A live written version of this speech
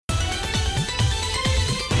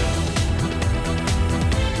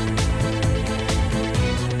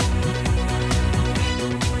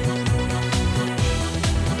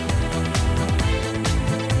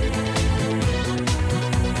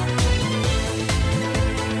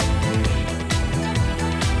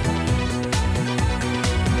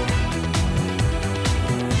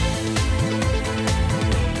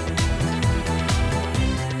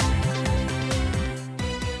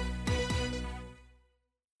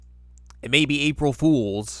It may be April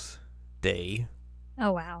Fool's Day,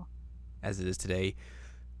 Oh, wow. as it is today,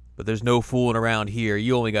 but there's no fooling around here.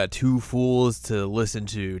 You only got 2 fools to listen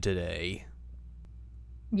to today.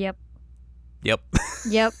 Yep. Yep.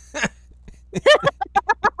 Yep.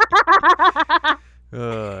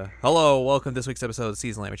 Hello, welcome to this week's episode of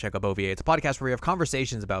Season Let Me Check Up OVA. It's a podcast where we have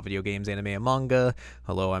conversations about video games, anime, and manga.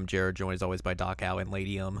 Hello, I'm Jared, joined as always by Doc Al and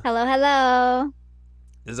Ladium. Hello, hello.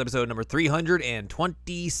 This is episode number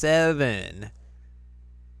 327.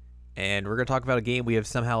 And we're going to talk about a game we have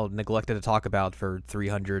somehow neglected to talk about for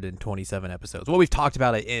 327 episodes. Well, we've talked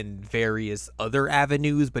about it in various other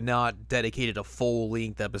avenues, but not dedicated a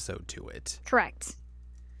full-length episode to it. Correct.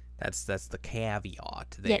 That's the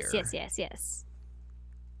caveat there. Yes.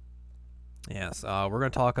 Yes, we're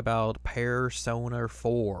going to talk about Persona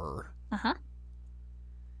 4. Uh-huh.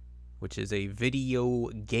 Which is a video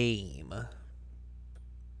game.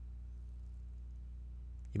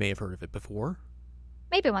 You may have heard of it before.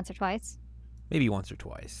 Maybe once or twice. Maybe once or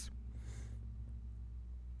twice.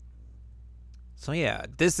 So yeah,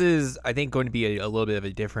 this is, I think, going to be a little bit of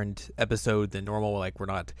a different episode than normal. Like, we're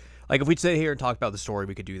not, like, if we sit here and talk about the story,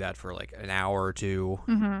 we could do that for like an hour or two.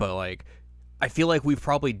 Mm-hmm. But like, I feel like we've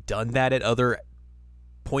probably done that at other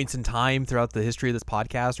points in time throughout the history of this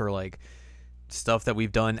podcast, or like stuff that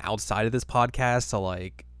we've done outside of this podcast. So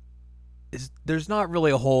like, there's not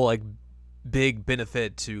really a whole like big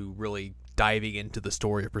benefit to really diving into the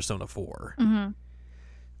story of Persona 4.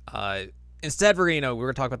 Mm-hmm. Instead, we're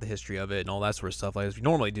gonna talk about the history of it and all that sort of stuff, like as we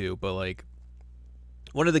normally do. But like,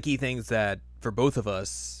 one of the key things that for both of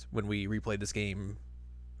us when we replayed this game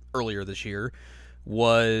earlier this year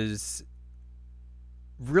was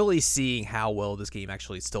really seeing how well this game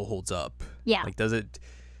actually still holds up. Yeah. Like, does it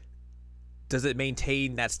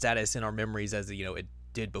maintain that status in our memories as it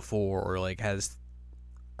did before, or like has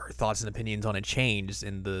our thoughts and opinions on it changed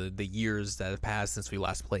in the years that have passed since we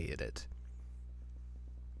last played it?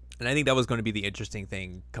 And I think that was going to be the interesting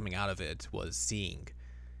thing coming out of it, was seeing,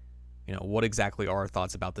 what exactly are our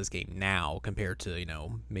thoughts about this game now compared to,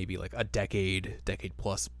 maybe like a decade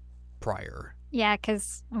plus prior. Yeah,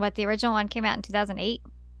 because the original one came out in 2008?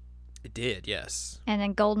 It did, yes. And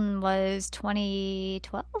then Golden was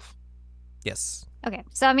 2012? Yes. Okay,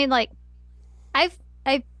 so I mean, like, I've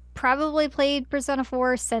probably played Persona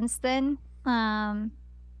 4 since then. I'm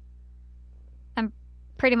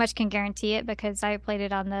pretty much can guarantee it because I played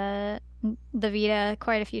it on the Vita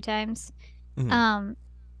quite a few times. Mm-hmm.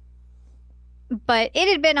 But it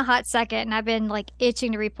had been a hot second, and I've been like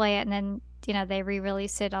itching to replay it, and then they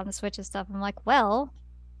re-released it on the Switch and stuff. I'm like, well,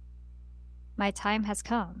 my time has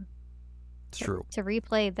come. It's true. To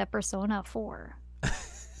replay the Persona 4.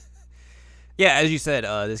 Yeah, as you said,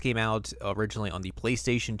 this came out originally on the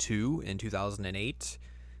PlayStation 2 in 2008,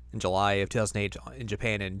 in July of 2008 in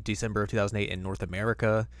Japan, and December of 2008 in North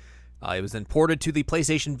America. It was then ported to the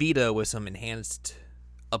PlayStation Vita with some enhanced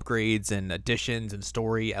upgrades and additions and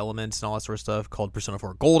story elements and all that sort of stuff, called Persona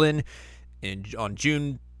 4 Golden on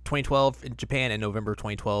June 2012 in Japan and November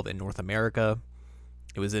 2012 in North America.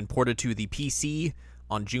 It was then ported to the PC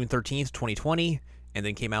on June 13th, 2020, and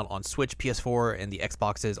then came out on Switch, PS4, and the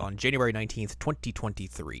Xboxes on January 19th,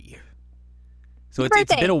 2023. So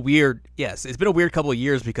it's been a weird, couple of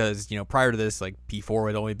years because, prior to this, like, P4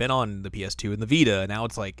 had only been on the PS2 and the Vita, and now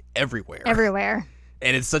it's like everywhere.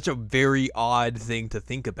 And it's such a very odd thing to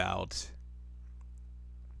think about,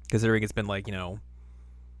 considering it's been like,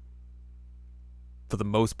 for the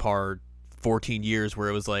most part, 14 years where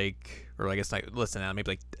it was like, or I guess like, listen now,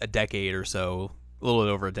 maybe like a decade or so, a little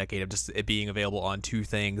bit over a decade of just it being available on 2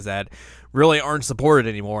 things that really aren't supported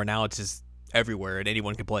anymore. Now it's just everywhere and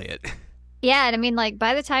anyone can play it. Yeah, and I mean, like,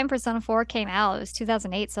 by the time Persona 4 came out, it was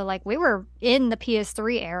 2008, so like we were in the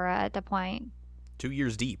PS3 era at the point. 2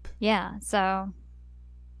 years deep. Yeah, so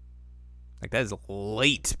like, that is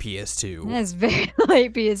late PS2. That is very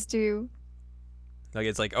late PS2. Like,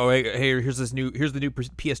 it's like, oh, hey, here's the new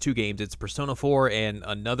PS2 games. It's Persona 4 and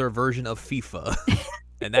another version of FIFA.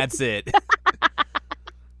 And that's it.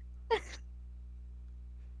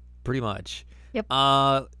 Pretty much. Yep.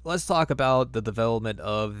 Let's talk about the development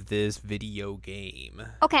of this video game.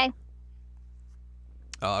 Okay.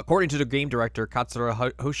 According to the game director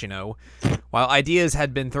Katsura Hoshino, while ideas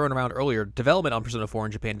had been thrown around earlier, development on Persona 4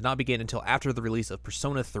 in Japan did not begin until after the release of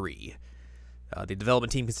Persona 3. The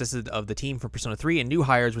development team consisted of the team from Persona 3 and new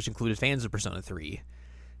hires, which included fans of Persona 3.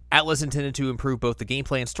 Atlus intended to improve both the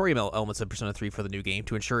gameplay and story elements of Persona 3 for the new game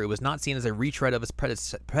to ensure it was not seen as a retread of its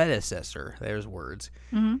predecessor. There's words.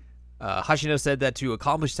 Mm-hmm. Hashino said that to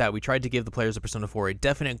accomplish that, we tried to give the players of Persona 4 a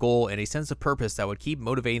definite goal and a sense of purpose that would keep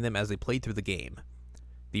motivating them as they played through the game.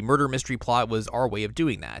 The murder mystery plot was our way of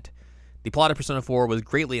doing that. The plot of Persona 4 was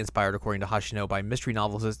greatly inspired, according to Hashino, by mystery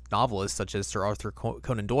novelists such as Sir Arthur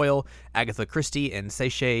Conan Doyle, Agatha Christie, and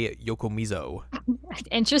Seishei Yokomizo.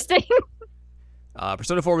 Interesting.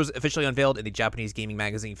 Persona 4 was officially unveiled in the Japanese gaming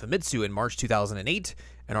magazine Famitsu in March 2008.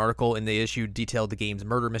 An article in the issue detailed the game's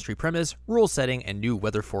murder mystery premise, rule setting, and new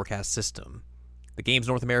weather forecast system. The game's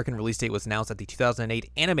North American release date was announced at the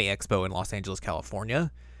 2008 Anime Expo in Los Angeles,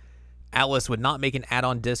 California. Atlus would not make an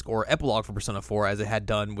add-on disc or epilogue for Persona 4 as it had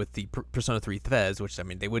done with the Persona 3 Fez, which, I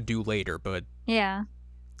mean, they would do later, but yeah,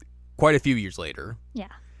 quite a few years later. Yeah.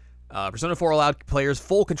 Persona 4 allowed players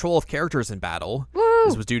full control of characters in battle. Woo!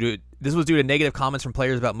 This was due to negative comments from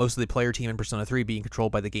players about most of the player team in Persona 3 being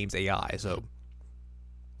controlled by the game's AI. So,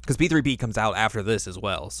 because P3P comes out after this as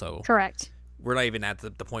well, so correct. We're not even at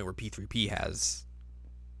the point where P3P has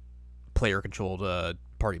player-controlled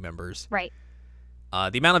party members. Right.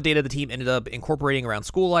 The amount of data the team ended up incorporating around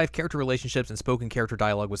school life, character relationships, and spoken character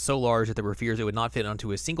dialogue was so large that there were fears it would not fit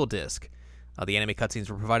onto a single disc. The anime cutscenes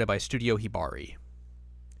were provided by Studio Hibari.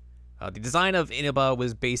 The design of Inaba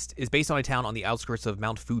is based on a town on the outskirts of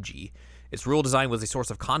Mount Fuji. Its rural design was a source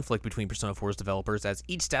of conflict between Persona 4's developers, as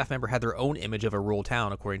each staff member had their own image of a rural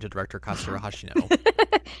town, according to director Katsura Hashino.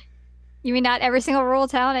 You mean not every single rural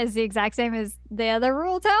town is the exact same as the other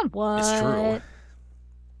rural town? What? It's true.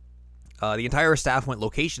 The entire staff went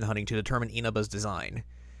location hunting to determine Inaba's design.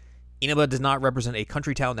 Inaba does not represent a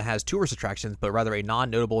country town that has tourist attractions, but rather a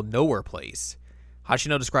non-notable nowhere place.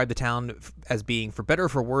 Hashino described the town as being, for better or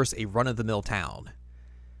for worse, a run-of-the-mill town.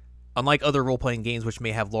 Unlike other role-playing games which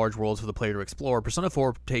may have large worlds for the player to explore, Persona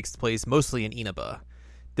 4 takes place mostly in Inaba.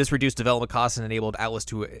 This reduced development costs and enabled Atlus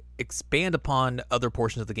to expand upon other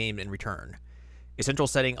portions of the game in return. A central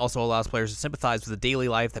setting also allows players to sympathize with the daily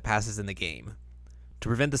life that passes in the game. To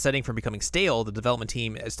prevent the setting from becoming stale, the development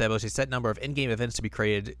team established a set number of in-game events to be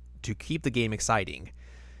created to keep the game exciting.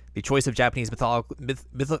 The choice of Japanese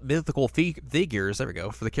mythical figures,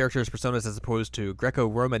 for the characters' personas as opposed to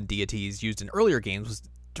Greco-Roman deities used in earlier games was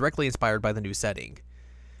directly inspired by the new setting.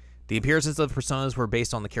 The appearances of personas were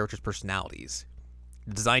based on the characters' personalities.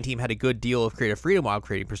 The design team had a good deal of creative freedom while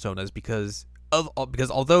creating personas because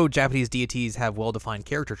although Japanese deities have well-defined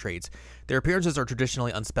character traits, their appearances are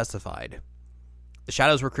traditionally unspecified. The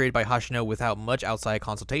shadows were created by Hashino without much outside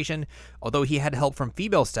consultation, although he had help from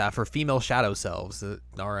female staff for female shadow selves.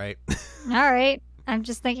 All right. All right. I'm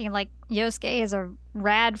just thinking, like, Yosuke is a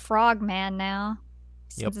rad frog man now,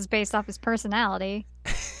 since it's based off his personality.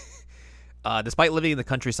 Despite living in the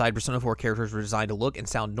countryside, Persona 4 characters were designed to look and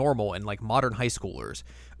sound normal and like modern high schoolers,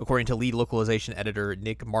 according to lead localization editor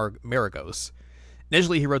Nick Maragos.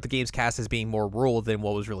 Initially, he wrote the game's cast as being more rural than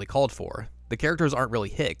what was really called for. The characters aren't really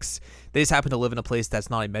hicks. They just happen to live in a place that's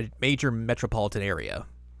not a major metropolitan area.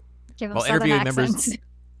 Give them southern accents.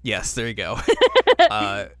 Yes, there you go.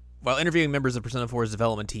 While interviewing members of Persona 4's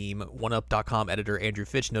development team, OneUp.com editor Andrew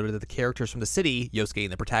Fitch noted that the characters from the city, Yosuke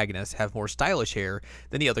and the protagonist, have more stylish hair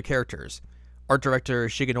than the other characters. Art director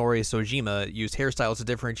Shigenori Sojima used hairstyles to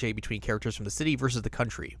differentiate between characters from the city versus the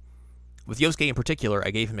country. With Yosuke in particular,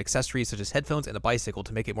 I gave him accessories such as headphones and a bicycle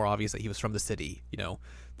to make it more obvious that he was from the city. You know,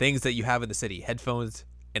 things that you have in the city, headphones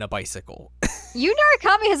and a bicycle. Yu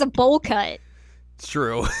Narukami has a bowl cut. It's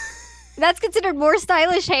true. That's considered more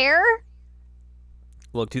stylish hair?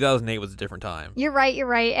 Look, 2008 was a different time. You're right.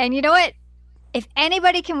 And you know what? If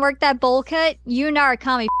anybody can work that bowl cut, Yu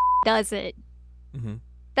Narukami does it. Mm-hmm.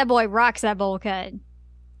 That boy rocks that bowl cut.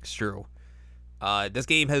 It's true. This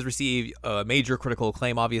game has received major critical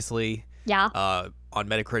acclaim, obviously. Yeah. On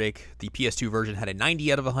Metacritic, the PS2 version had a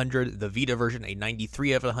 90 out of 100, the Vita version a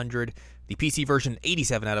 93 out of 100, the PC version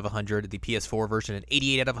 87 out of 100, the PS4 version an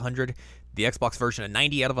 88 out of 100, the Xbox version a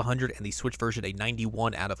 90 out of 100, and the Switch version a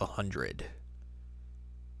 91 out of 100.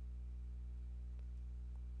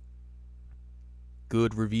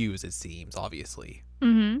 Good reviews, it seems, obviously.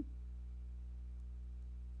 Mm-hmm.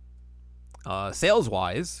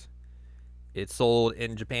 Sales-wise, it sold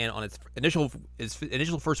in Japan on its initial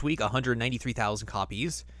first week 193,000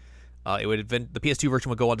 copies. The PS2 version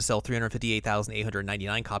would go on to sell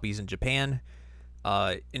 358,899 copies in Japan.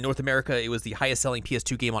 In North America, it was the highest-selling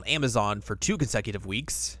PS2 game on Amazon for 2 consecutive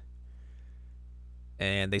weeks,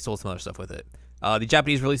 and they sold some other stuff with it. The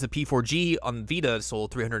Japanese release of P4G on Vita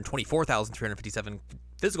sold 324,357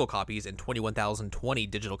 physical copies and 21,020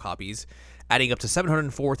 digital copies, adding up to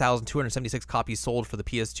 704,276 copies sold for the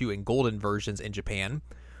PS2 and Golden versions in Japan.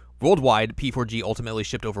 Worldwide, P4G ultimately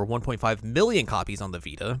shipped over 1.5 million copies on the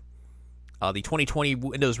Vita. The 2020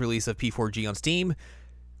 Windows release of P4G on Steam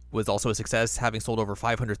was also a success, having sold over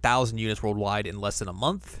 500,000 units worldwide in less than a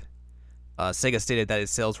month. Sega stated that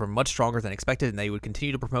its sales were much stronger than expected, and they would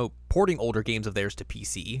continue to promote porting older games of theirs to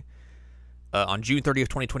PC. On June 30th,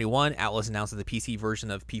 2021, Atlas announced that the PC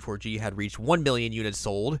version of P4G had reached 1 million units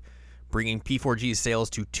sold, bringing P4G's sales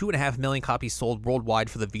to 2.5 million copies sold worldwide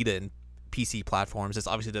for the Vita and PC platforms. This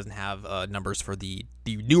obviously doesn't have numbers for the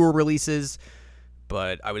newer releases,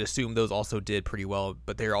 but I would assume those also did pretty well.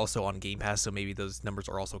 But they're also on Game Pass, so maybe those numbers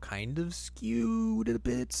are also kind of skewed a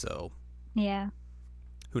bit. So Yeah.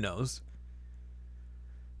 who knows?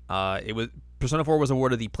 Persona 4 was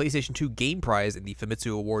awarded the PlayStation 2 Game Prize in the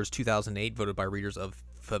Famitsu Awards 2008, voted by readers of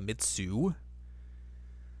Famitsu.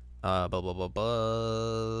 Blah blah blah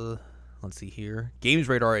blah. Let's see here. Games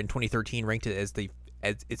Radar in 2013 ranked it as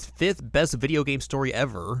its 5th best video game story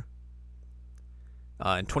ever.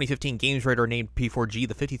 In 2015, Games Radar named P4G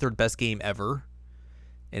the 53rd best game ever.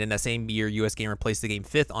 And in that same year, US Gamer placed the game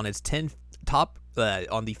 5th on its 10 top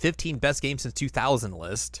on the 15 best games since 2000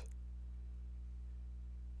 list.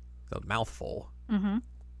 A mouthful. Mm-hmm.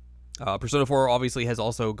 Persona 4 obviously has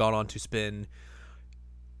also gone on to spin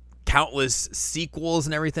countless sequels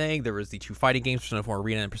and everything. There was the 2 fighting games, Persona 4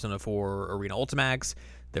 Arena and Persona 4 Arena Ultimax.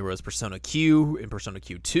 There was Persona Q and Persona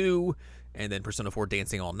Q2, and then Persona 4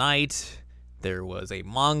 Dancing All Night. There was a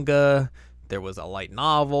manga. There was a light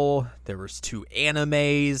novel. There was 2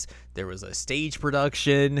 animes. There was a stage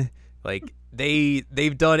production. Like,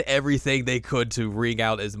 they've done everything they could to wring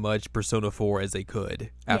out as much Persona 4 as they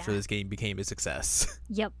could after this game became a success.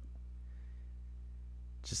 Yep.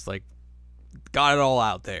 Just like got it all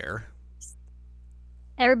out there.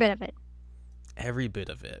 Every bit of it. Every bit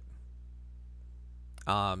of it.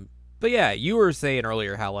 But yeah, you were saying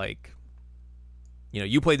earlier how, like, you know,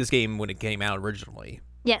 you played this game when it came out originally.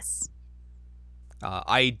 Yes.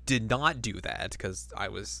 I did not do that because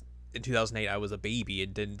in 2008 I was a baby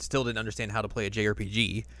and still didn't understand how to play a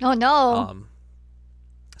JRPG. Oh no.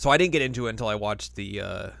 So I didn't get into it until I watched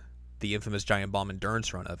the infamous Giant Bomb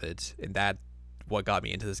Endurance run of it, and that what got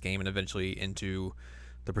me into this game and eventually into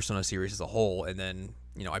the Persona series as a whole. And then,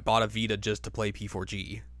 you know, I bought a Vita just to play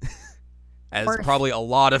P4G, as probably a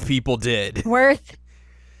lot of people did. Worth.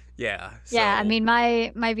 Yeah. Yeah, I mean,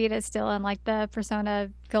 my Vita is still in like the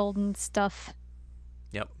Persona Golden stuff.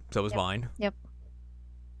 Yep. So was mine. Yep.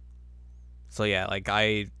 So yeah, like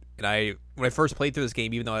when I first played through this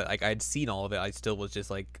game, even though I'd seen all of it, I still was just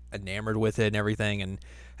like enamored with it and everything, and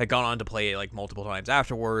had gone on to play it like multiple times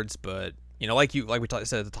afterwards. But you know, like we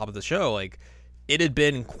said at the top of the show, like it had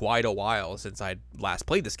been quite a while since I'd last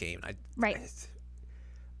played this game.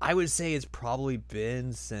 I would say it's probably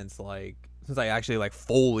been since I actually like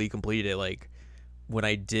fully completed it, like when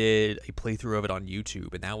I did a playthrough of it on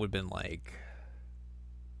YouTube, and that would have been like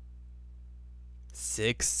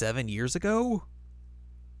 6-7 years ago.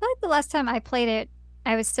 I feel like the last time I played it,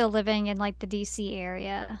 I was still living in like the DC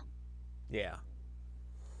area. Yeah.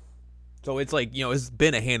 So it's like, you know, it's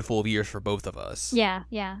been a handful of years for both of us. Yeah.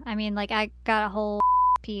 I mean, like I got a whole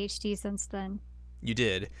PhD since then. You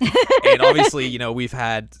did. And obviously, you know, we've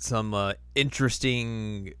had some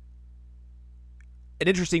interesting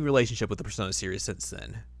relationship with the Persona series since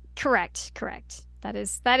then. Correct. That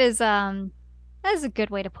is a good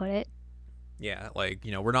way to put it. Yeah, like,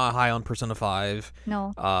 you know, we're not high on Persona 5.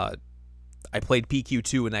 No. I played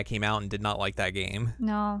PQ2 when that came out and did not like that game.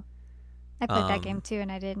 No. I played that game too,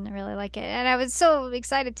 and I didn't really like it. And I was so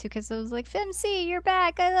excited to, because it was like, FemC, you're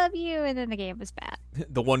back, I love you. And then the game was bad.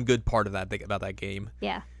 The one good part of that about that game.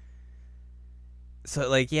 Yeah. So,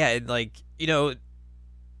 like, yeah, like, you know,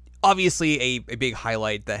 obviously a big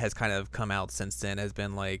highlight that has kind of come out since then has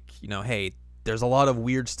been like, you know, hey, there's a lot of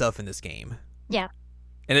weird stuff in this game. Yeah.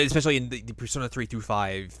 And especially in the Persona 3 through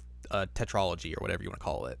 5 tetralogy, or whatever you want to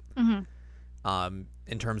call it. Mm-hmm.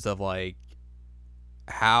 In terms of like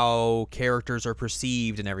how characters are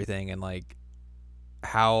perceived and everything, and like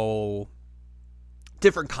how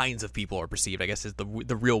different kinds of people are perceived, I guess, is the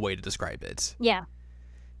real way to describe it. Yeah.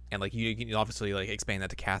 And like you can obviously like expand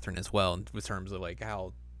that to Catherine as well, in terms of like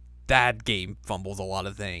how that game fumbles a lot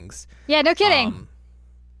of things. Yeah, no kidding.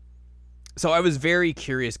 So I was very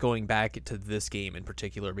curious going back to this game in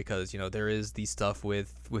particular, because, you know, there is the stuff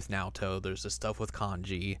with Naoto, there's the stuff with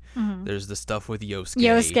Kanji, there's the stuff with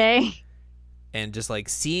Yosuke. And just like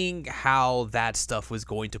seeing how that stuff was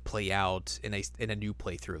going to play out in a new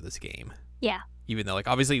playthrough of this game. Yeah. Even though, like,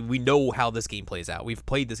 obviously we know how this game plays out. We've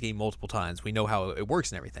played this game multiple times. We know how it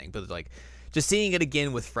works and everything. But like just seeing it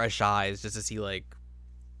again with fresh eyes, just to see, like,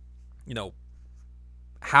 you know,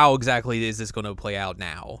 how exactly is this going to play out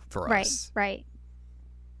now for us? Right.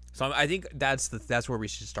 So I think that's where we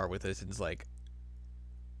should start with this. It's like,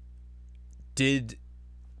 did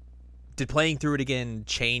playing through it again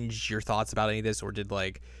change your thoughts about any of this, or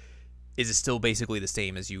is it still basically the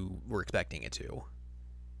same as you were expecting it to?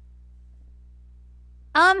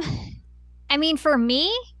 I I mean, for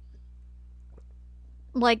me,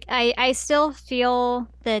 like I still feel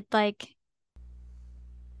that like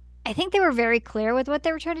I think they were very clear with what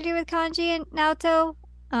they were trying to do with Kanji and Naoto.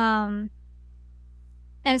 Um,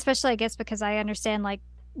 and especially I guess because I understand like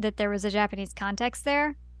that there was a Japanese context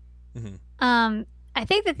there. Hmm. Um, I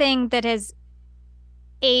think the thing that has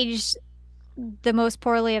aged the most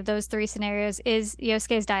poorly of those three scenarios is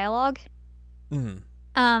Yosuke's dialogue. Hmm.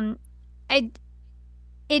 Um, I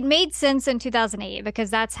it made sense in 2008 because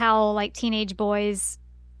that's how like teenage boys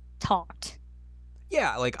talked.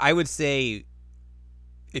 Yeah, like I would say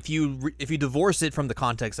if you divorce it from the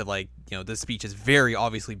context of like this speech is very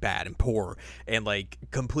obviously bad and poor and like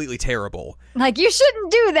completely terrible. Like you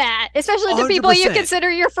shouldn't do that, especially A to hundred people you percent, consider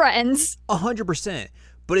your friends. 100%.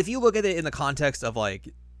 But if you look at it in the context of like,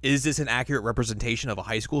 is this an accurate representation of a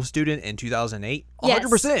high school student in 2008? Yes.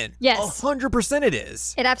 100%. Yes. 100% it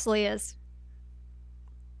is. It absolutely is.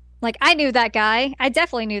 Like I knew that guy. I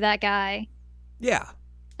definitely knew that guy. Yeah.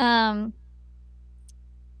 Um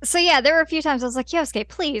so yeah, there were a few times I was like, Yosuke,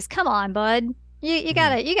 please, come on, bud. You Hmm.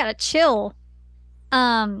 gotta chill.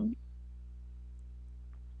 Um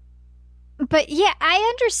but yeah, I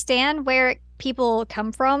understand where people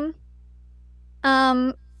come from.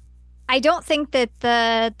 Um I don't think that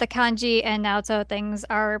the Kanji and Naoto things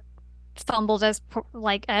are fumbled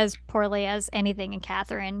like as poorly as anything in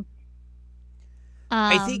Catherine.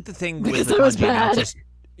 I think the thing with Because the it was Kanji and bad. Naoto,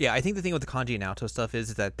 yeah, I think the thing with the Kanji and Naoto stuff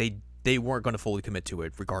is that they weren't going to fully commit to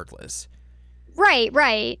it regardless. Right,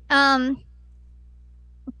 right.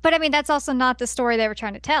 But I mean that's also not the story they were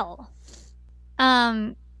trying to tell.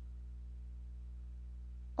 Um,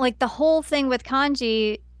 like the whole thing with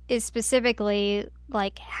Kanji is specifically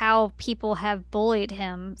like how people have bullied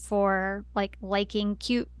him for like liking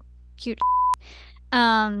cute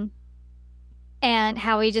um and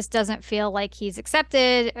how he just doesn't feel like he's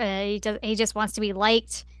accepted. He just wants to be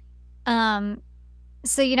liked. Um,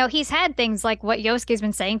 so he's had things like what Yosuke's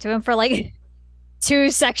been saying to him for like two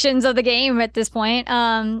sections of the game at this point.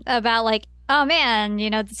 About like, oh man,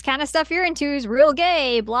 this kind of stuff you're into is real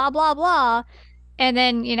gay, blah blah blah. And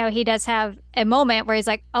then he does have a moment where he's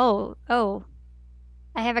like, oh,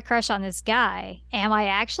 I have a crush on this guy. Am I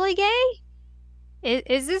actually gay?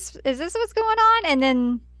 Is this what's going on? And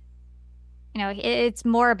then it's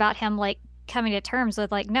more about him like coming to terms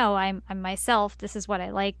with like, no, I'm myself. This is what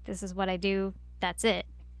I like. This is what I do. That's it.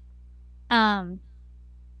 Um,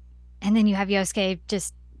 and then you have Yosuke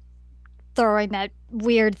just throwing that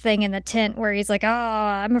weird thing in the tent where he's like, "Oh,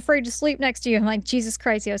 I'm afraid to sleep next to you." I'm like, Jesus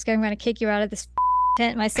Christ, Yosuke, I'm gonna kick you out of this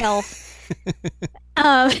tent myself.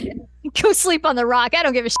 Um, go sleep on the rock. I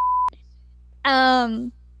don't give a shit.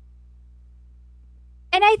 Um,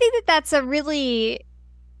 and I think that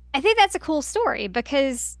I think that's a cool story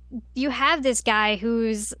because you have this guy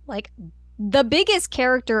who's like the biggest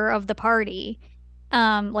character of the party,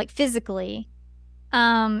 like physically.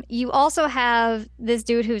 You also have this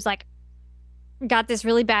dude who's like got this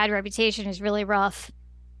really bad reputation, is really rough.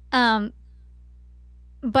 Um,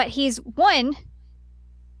 but he's one,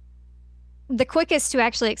 the quickest to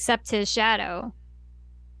actually accept his shadow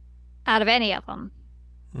out of any of them.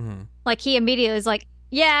 Hmm. Like he immediately is like,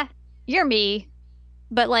 yeah, you're me,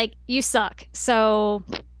 but like you suck. So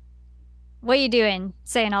what are you doing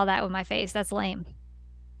saying all that with my face? That's lame.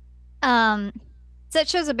 Um, so it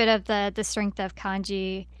shows a bit of the strength of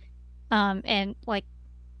Kanji, and like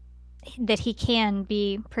that he can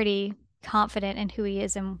be pretty confident in who he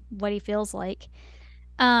is and what he feels like.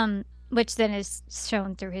 Which then is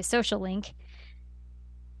shown through his social link.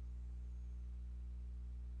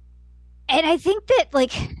 And I think that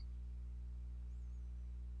like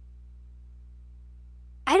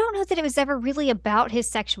I don't know that it was ever really about his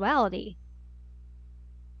sexuality.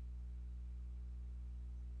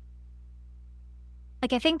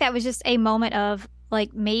 Like I think that was just a moment of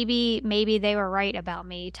like maybe they were right about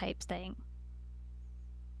me type thing.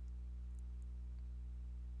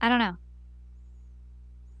 I don't know.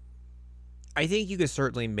 I think you could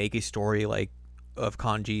certainly make a story like of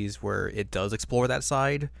Kanji's where it does explore that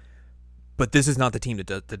side, but this is not the team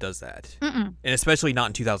that does that, Mm-mm. and especially not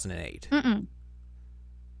in 2008. Mm-mm.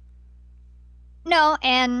 No,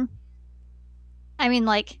 and I mean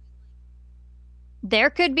like there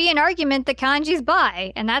could be an argument that Kanji's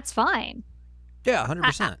bi, and that's fine. Yeah,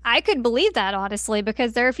 100%. I could believe that honestly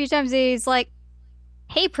because there are a few times he's like,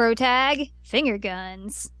 "Hey, pro tag, finger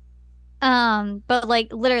guns." But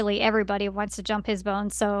like literally everybody wants to jump his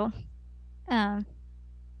bones, so um,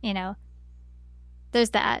 you know,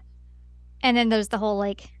 there's that. And then there's the whole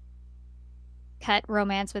like cut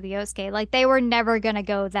romance with Yosuke. Like they were never gonna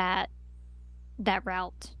go that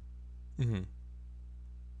route. Hmm.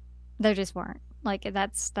 There just weren't. Like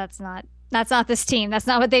that's not this team. That's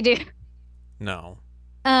not what they do. No.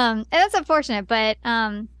 And that's unfortunate, but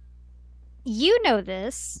you know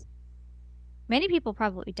this. Many people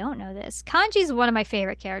probably don't know this. Kanji's one of my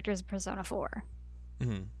favorite characters in Persona 4.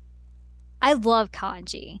 Hmm. I love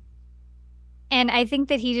Kanji. And I think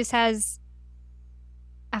that he just has,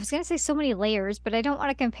 I was going to say so many layers, but I don't want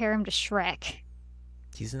to compare him to Shrek.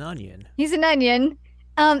 He's an onion. He's an onion.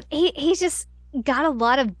 He's just got a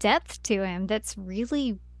lot of depth to him that's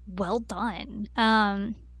really well done.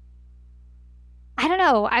 I don't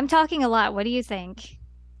know. I'm talking a lot. What do you think?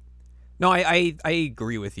 No, I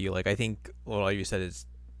agree with you. Like, I think what all you said is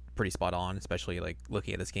pretty spot on, especially like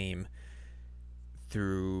looking at this game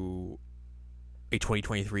through a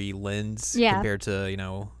 2023 lens Yeah. compared to,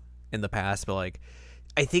 in the past. But like,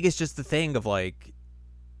 I think it's just the thing of like,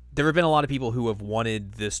 there have been a lot of people who have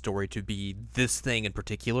wanted this story to be this thing in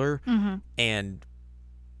particular, Hmm. and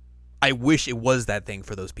I wish it was that thing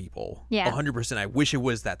for those people. Yeah. 100%. I wish it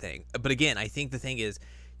was that thing. But again, I think the thing is,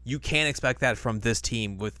 you can't expect that from this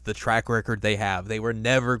team with the track record they have. They were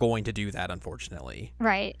never going to do that, unfortunately.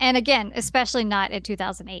 Right. And again, especially not in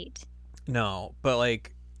 2008. No, but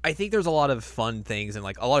like, I think there's a lot of fun things and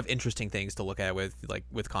like a lot of interesting things to look at with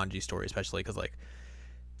Kanji's story, especially because like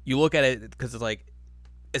you look at it because it's like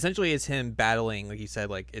essentially it's him battling, like you said,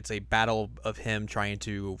 like it's a battle of him trying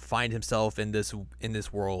to find himself in this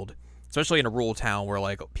world, especially in a rural town where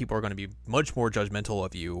like people are going to be much more judgmental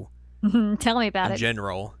of you Tell me about in it.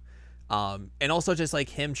 general, and also just like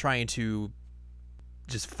him trying to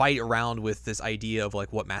just fight around with this idea of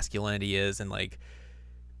like what masculinity is and like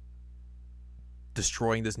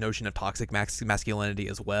destroying this notion of toxic masculinity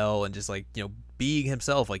as well, and just like being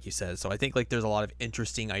himself, like you said. So I think like there's a lot of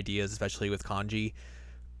interesting ideas, especially with Kanji,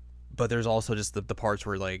 but there's also just the parts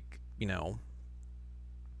where like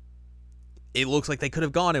it looks like they could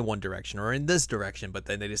have gone in one direction or in this direction, but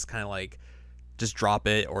then they just kind of like just drop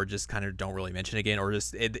it or just kind of don't really mention it again, or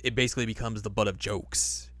just it basically becomes the butt of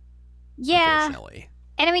jokes, Yeah. unfortunately.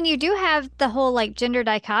 And I mean, you do have the whole like gender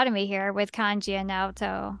dichotomy here with Kanji and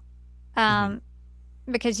Naoto. Hmm. Um,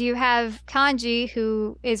 because you have Kanji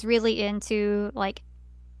who is really into like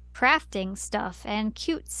crafting stuff and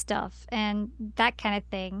cute stuff and that kind of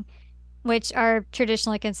thing, which are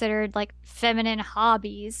traditionally considered like feminine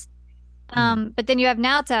hobbies. Hmm. But then you have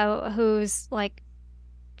Naoto who's like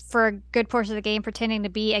for a good portion of the game pretending to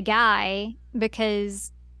be a guy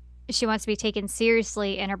because she wants to be taken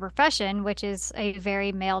seriously in her profession, which is a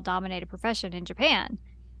very male dominated profession in Japan.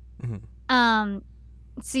 Hmm. Um,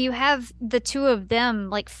 so you have the two of them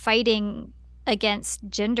like fighting against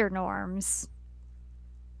gender norms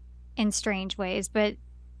in strange ways, but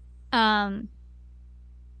um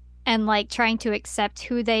and like trying to accept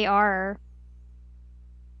who they are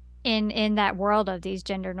in that world of these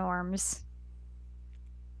gender norms.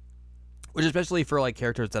 Which especially for like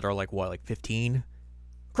characters that are like what, like 15,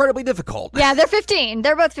 incredibly difficult. Yeah, they're 15.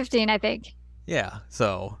 They're both 15, I think. Yeah,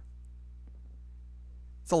 so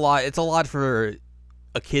it's a lot for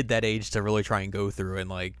a kid that age to really try and go through and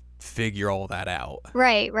like figure all that out.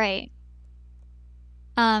 Right, right.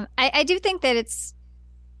 I do think that it's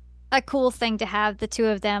a cool thing to have the two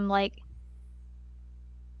of them like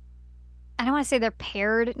I don't want to say they're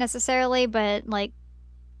paired necessarily, but like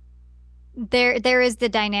there is the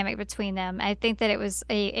dynamic between them. I think that it was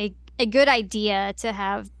a good idea to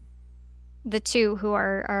have the two who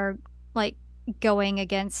are like going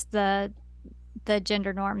against the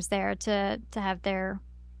gender norms there to have their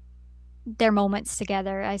moments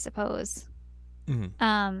together, I suppose. Mm-hmm.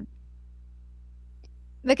 Um,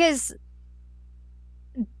 because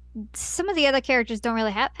some of the other characters don't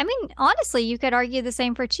really have. I mean, honestly, you could argue the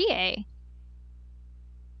same for Chie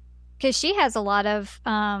because she has a lot of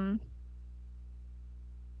the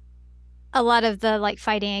like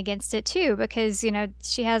fighting against it too because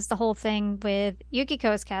she has the whole thing with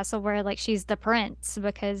Yukiko's castle where like she's the prince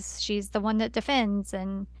because she's the one that defends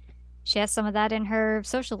and she has some of that in her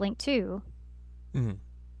social link too. Mm-hmm.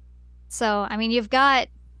 So, I mean, you've got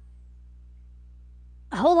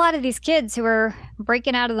a whole lot of these kids who are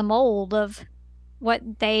breaking out of the mold of what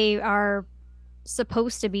they are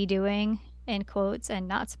supposed to be doing in quotes and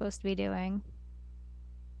not supposed to be doing.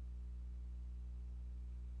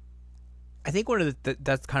 I think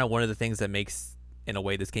that's kind of one of the things that makes in a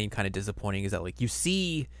way this game kind of disappointing is that like you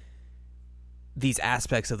see these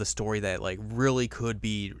aspects of the story that like really could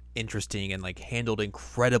be interesting and like handled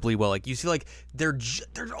incredibly well. Like you see like they're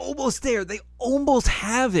almost there. They almost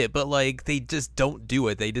have it, but like they just don't do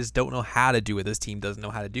it. They just don't know how to do it. This team doesn't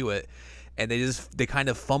know how to do it. And they kind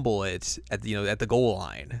of fumble it at at the goal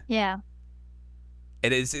line. Yeah.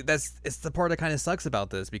 It is it's the part that kind of sucks about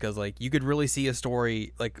this, because like you could really see a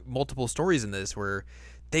story, like multiple stories in this, where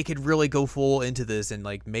they could really go full into this and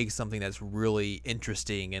like make something that's really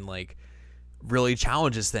interesting and like really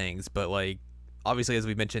challenges things. But like obviously, as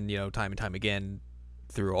we mentioned, time and time again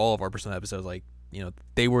through all of our Persona episodes, like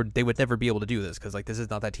they would never be able to do this, because like this is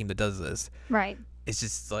not that team that does this. Right. It's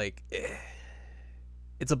just like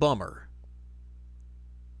it's a bummer.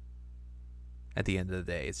 At the end of the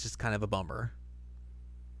day, it's just kind of a bummer.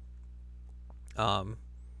 But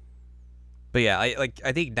yeah,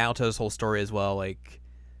 I think Naoto's whole story as well, like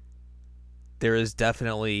there is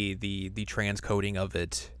definitely the transcoding of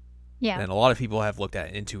it. Yeah. And a lot of people have looked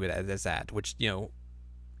into it as that, which,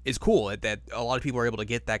 is cool that a lot of people are able to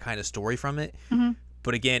get that kind of story from it. Mm-hmm.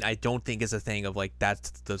 But again, I don't think it's a thing of like that's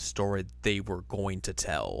the story they were going to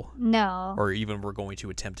tell. No. Or even were going to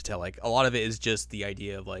attempt to tell. Like a lot of it is just the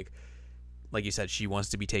idea of like you said, she wants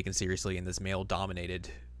to be taken seriously in this male dominated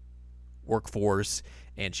workforce,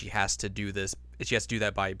 and she has to do this. She has to do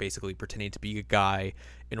that by basically pretending to be a guy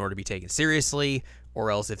in order to be taken seriously,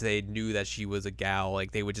 or else if they knew that she was a gal,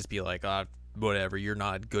 like they would just be like, whatever, you're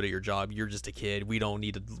not good at your job, you're just a kid, we don't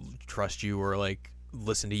need to trust you or like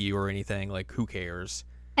listen to you or anything, like who cares.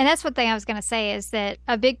 And that's one thing I was going to say, is that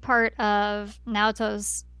a big part of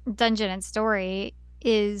Naoto's dungeon and story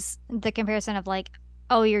is the comparison of like,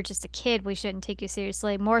 oh, you're just a kid, we shouldn't take you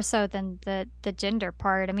seriously, more so than the gender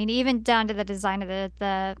part. I mean, even down to the design of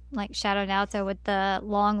the like Shadow Naoto with the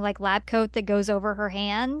long like lab coat that goes over her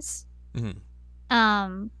hands.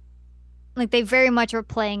 Mm-hmm. Like they very much were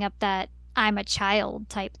playing up that I'm a child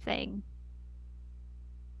type thing.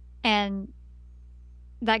 And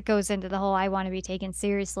that goes into the whole I want to be taken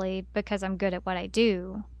seriously because I'm good at what I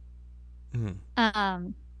do. Mm-hmm.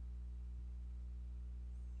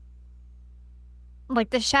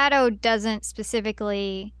 Like the shadow doesn't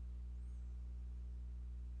specifically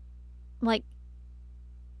like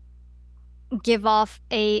give off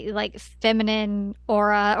a like feminine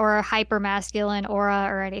aura or a hyper masculine aura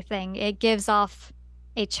or anything. It gives off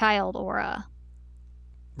a child aura.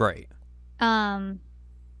 Right. And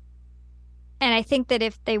I think that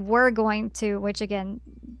if they were going to, which again,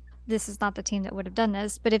 this is not the team that would have done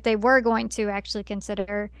this, but if they were going to actually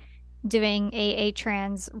consider doing a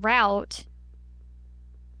trans route,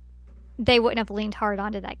 they wouldn't have leaned hard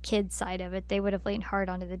onto that kid side of it. They would have leaned hard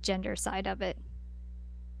onto the gender side of it.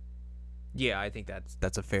 Yeah, I think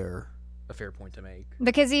that's a fair point to make.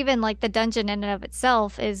 Because even like the dungeon in and of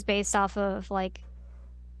itself is based off of like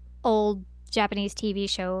old Japanese TV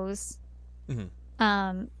shows.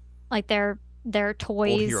 Mm-hmm. Like their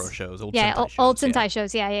toys, old hero shows, old yeah, Sentai shows, old Sentai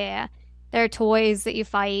shows, yeah. They're toys that you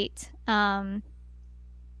fight. Like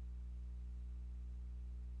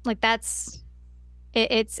that's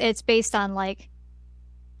it's based on like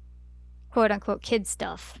quote unquote kid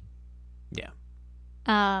stuff. Yeah.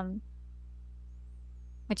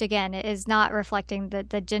 Which again is not reflecting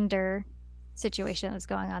the gender situation that's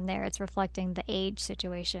going on there. It's reflecting the age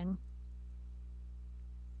situation.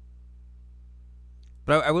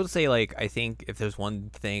 But I will say, like, I think if there's one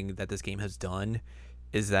thing that this game has done,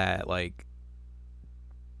 is that like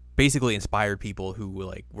basically inspired people who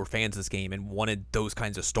like were fans of this game and wanted those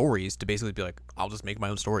kinds of stories to basically be like, I'll just make my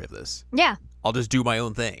own story of this. Yeah. I'll just do my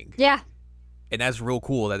own thing. Yeah. And that's real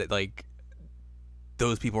cool that like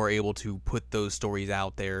those people are able to put those stories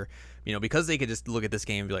out there, because they could just look at this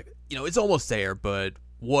game and be like, it's almost there, but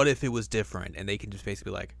what if it was different? And they can just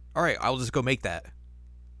basically be like, all right, I'll just go make that.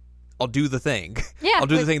 I'll do the thing. Yeah. I'll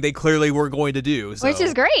do the thing they clearly were going to do. So. Which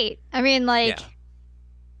is great. I mean, like, yeah.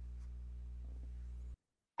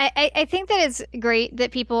 I think that it's great that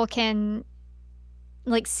people can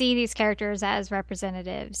like see these characters as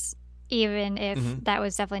representatives, even if that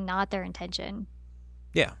was definitely not their intention.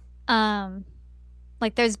 Yeah.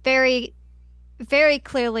 Like there's very, very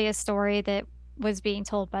clearly a story that was being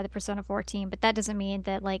told by the Persona 4 team, but that doesn't mean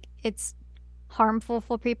that like it's harmful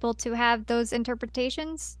for people to have those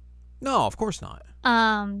interpretations. No, of course not.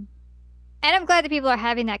 And I'm glad that people are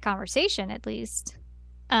having that conversation at least,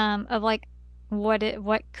 of like what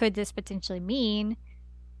could this potentially mean,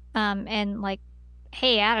 and like,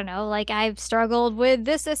 hey, I don't know, like I've struggled with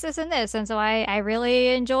this, and this, and so I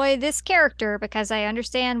really enjoy this character because I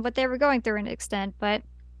understand what they were going through an extent, but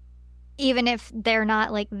even if they're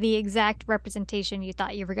not like the exact representation you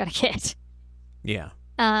thought you were gonna get. Yeah.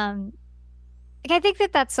 Like I think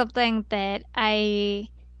that that's something that I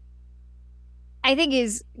think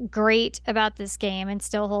is great about this game and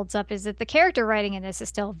still holds up, is that the character writing in this is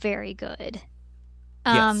still very good.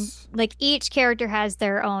 Yes. Like each character has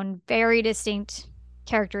their own very distinct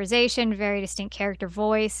characterization, very distinct character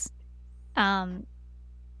voice.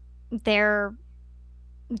 They're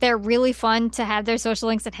they're really fun to have their social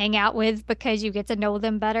links and hang out with because you get to know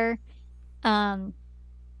them better. Um,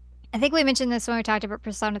 I think we mentioned this when we talked about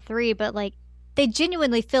Persona 3, but like they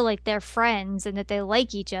genuinely feel like they're friends and that they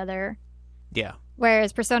like each other. Yeah.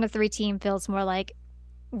 Whereas Persona 3 team feels more like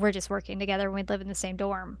we're just working together and we live in the same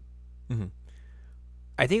dorm. Hmm.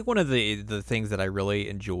 I think one of the things that I really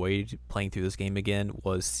enjoyed playing through this game again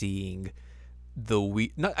was seeing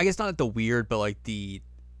not I guess not the weird, but like the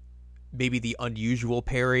maybe the unusual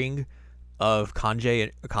pairing of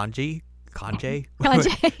Kanji. Kanji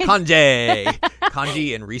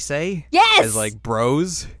and Rise as Yes. like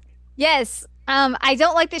bros. Yes. I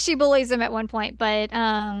don't like that she bullies him at one point, but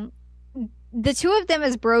the two of them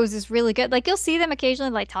as bros is really good. Like you'll see them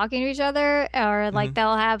occasionally like talking to each other or like Hmm.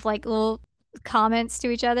 they'll have like little comments to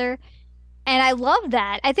each other. And I love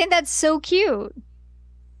that. I think that's so cute.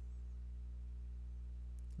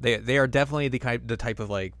 They are definitely the type of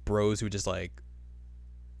like bros who just like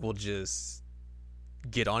will just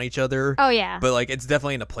get on each other, Oh yeah. but like it's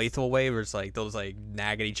definitely in a playful way where it's like they'll just like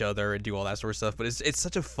nag at each other and do all that sort of stuff. But it's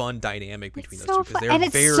such a fun dynamic between It's those two so because fun. they're And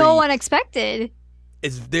it's very so unexpected.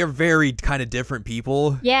 they're very kind of different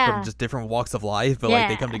people from Yeah. just different walks of life, but like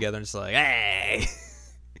they come Yeah. together and it's like, hey,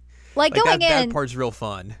 Like like going that in, part's real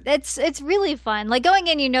fun. it's really fun. Like going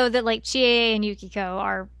in, you know that like Chie and Yukiko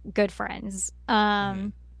are good friends. Hmm.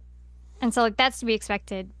 And so like that's to be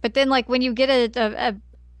expected. But then like when you get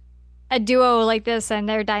a duo like this and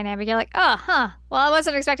their dynamic, you're like, oh, huh. Well, I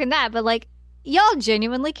wasn't expecting that, but like y'all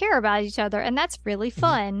genuinely care about each other, and that's really Hmm.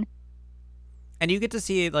 fun. And you get to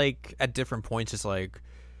see it like at different points, just like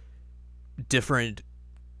different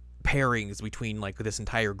pairings between like this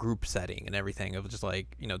entire group setting and everything of just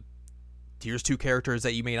like here's two characters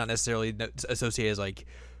that you may not necessarily associate as like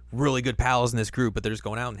really good pals in this group, but they're just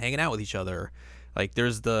going out and hanging out with each other. Like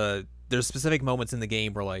there's specific moments in the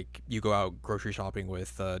game where like you go out grocery shopping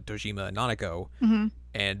with Dojima and Nanako, Hmm.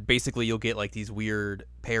 and basically you'll get like these weird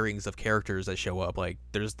pairings of characters that show up. Like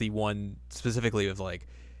there's the one specifically of like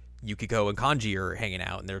Yukiko and Kanji are hanging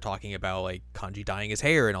out and they're talking about like Kanji dyeing his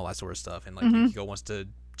hair and all that sort of stuff, and like Hmm. Yukiko wants to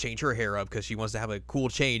change her hair up because she wants to have a cool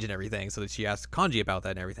change and everything, so that she asks Kanji about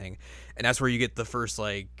that and everything, and that's where you get the first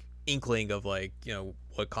like inkling of like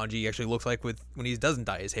what Kanji actually looks like with when he doesn't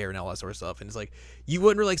dye his hair and all that sort of stuff. And it's like you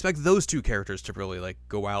wouldn't really expect those two characters to really like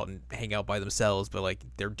go out and hang out by themselves, but like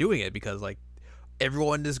they're doing it because like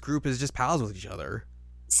everyone in this group is just pals with each other.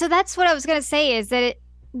 So that's what I was gonna say is that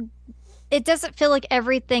it doesn't feel like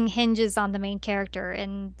everything hinges on the main character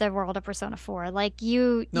in the world of Persona 4. Like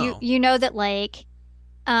No. you know that like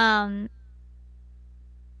um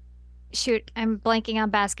shoot, I'm blanking on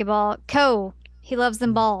basketball. He loves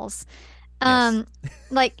them Mhm. balls. Yes. Um,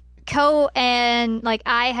 like Ko and like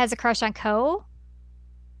I has a crush on Ko.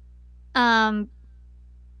 Um,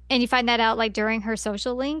 and you find that out like during her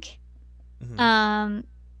social link. Hmm. Um,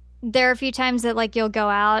 there are a few times that like you'll go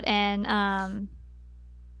out and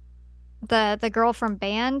the girl from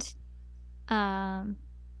band, um,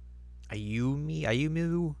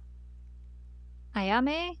 Ayumu,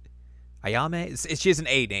 Ayame. Ayame. She has an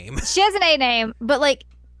A name. She has an A name, but like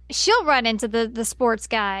she'll run into the sports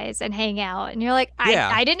guys and hang out, and you're like,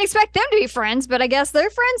 Yeah, I didn't expect them to be friends, but I guess they're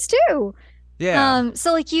friends too. yeah.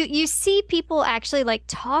 So like you see people actually like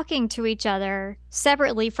talking to each other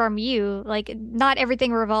separately from you. Like not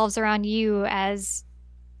everything revolves around you as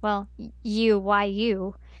well, you, why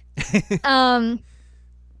you? Um,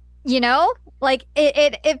 you know? Like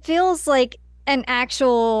it feels like an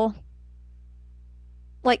actual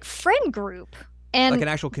like friend group. Like And an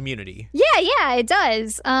actual community. yeah, it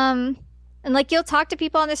does. And like you'll talk to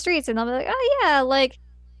people on the streets and they'll be like, "Oh yeah, like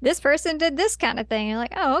this person did this kind of thing." And you're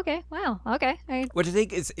like, "Oh, okay. Wow. Okay." Which I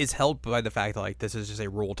think is helped by the fact that like this is just a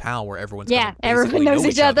rural town where everyone's Yeah, gonna everyone basically knows know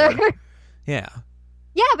each each other. other. Yeah.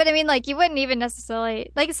 Yeah, but I mean, like, you wouldn't even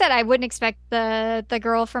necessarily, like I said, I wouldn't expect the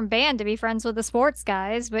girl from band to be friends with the sports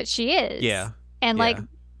guys, but she is. Yeah. And like, Yeah.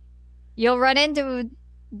 you'll run into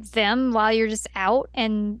them while you're just out,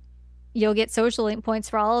 and you'll get social link points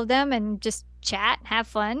for all of them, and just chat, have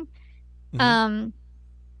fun. Hmm. Um,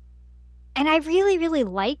 and I really, really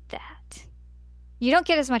like that. You don't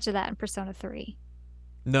get as much of that in Persona 3.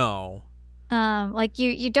 No. Like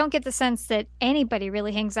you don't get the sense that anybody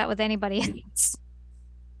really hangs out with anybody else,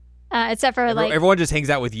 except for like Everyone just hangs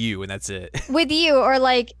out with you, and that's it. with you, or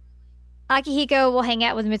like Akihiko will hang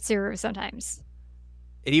out with Mitsuru sometimes.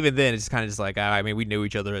 And even then, it's kind of just like I mean, we knew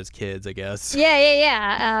each other as kids, I guess.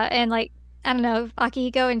 Yeah. And like I don't know,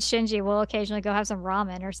 Akihiko and Shinji will occasionally go have some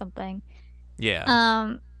ramen or something. Yeah.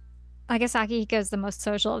 Um, I guess Akihiko is the most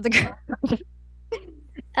social of the group.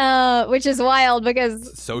 Which is wild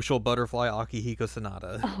because Social butterfly Akihiko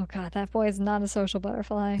Sanada. oh god, that boy is not a social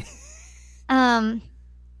butterfly. Um,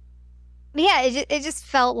 yeah, it just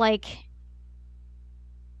felt like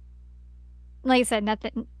I said,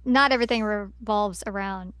 not everything revolves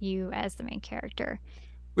around you as the main character.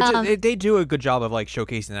 Which they do a good job of like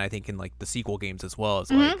showcasing that, I think, in like the sequel games as well.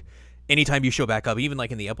 It's like anytime you show back up, even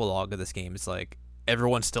like in the epilogue of this game, it's like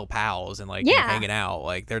everyone's still pals and like Yeah. hanging out.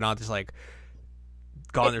 Like they're not just like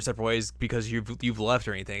gone their separate ways because you've left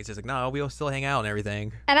or anything. It's just like no, we'll still hang out and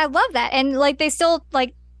everything. And I love that. And like they still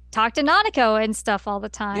like talk to Nanako and stuff all the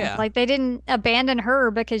time. Yeah. Like they didn't abandon her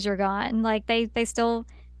because you're gone. Like they still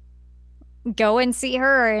go and see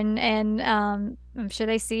her and I'm sure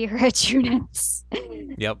they see her at Junes.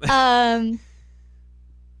 Yep.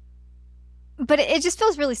 But it just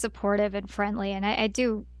feels really supportive and friendly, and I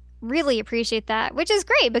do really appreciate that, which is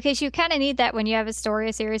great because you kind of need that when you have a story,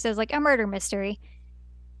 a series as like a murder mystery.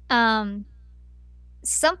 Um,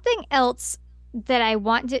 Something else that I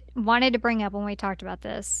wanted to bring up when we talked about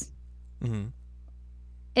this hmm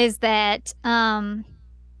is that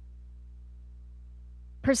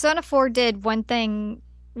Persona 4 did one thing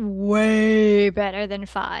way better than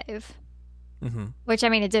 5, hmm which I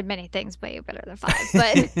mean it did many things way better than 5,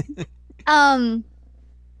 but um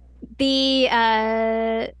the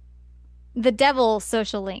devil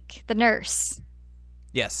social link, the nurse.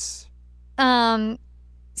 Yes. Um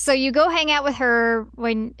so you go hang out with her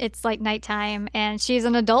when it's like nighttime and she's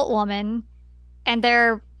an adult woman and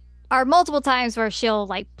there are multiple times where she'll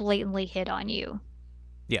like blatantly hit on you.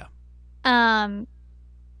 Yeah. Um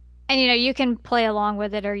and you know, you can play along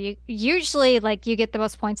with it or you usually like you get the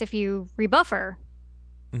most points if you rebuff her.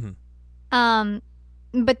 hmm Um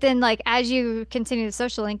but then like as you continue the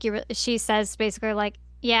social link, she says basically like,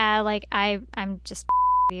 yeah, like I'm just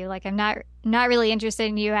you. Like I'm not really interested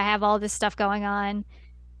in you. I have all this stuff going on.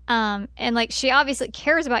 And like she obviously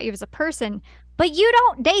cares about you as a person, but you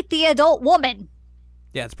don't date the adult woman.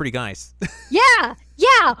 Yeah, it's pretty nice. Yeah.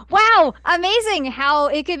 Yeah. Wow. Amazing how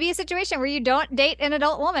it could be a situation where you don't date an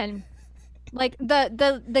adult woman. Like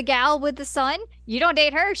the gal with the son, you don't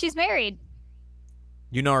date her, she's married.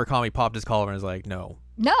 You know, Arkami popped his collar and was like, "No,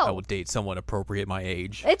 I will No. date someone appropriate my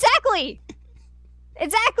age." Exactly.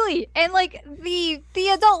 Exactly. And like the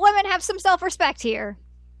adult women have some self-respect here.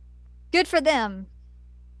 Good for them.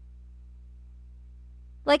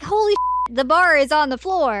 Like holy shit, the bar is on the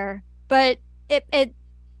floor, but it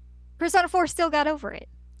Persona 4 still got over it.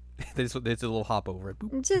 There's a little hop over it.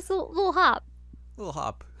 Boop. Just a little hop. Little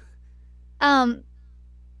hop. Um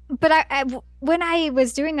but when I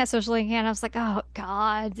was doing that social link and I was like, "Oh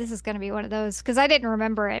god, this is going to be one of those" because I didn't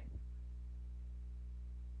remember it.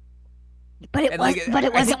 But And like,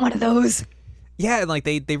 it wasn't one of those. yeah, and like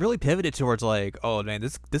they really pivoted towards like, oh man,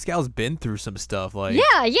 this gal's been through some stuff. Like,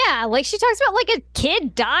 Yeah, yeah. Like she talks about like a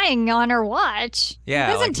kid dying on her watch. yeah,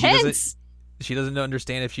 That's like intense. she doesn't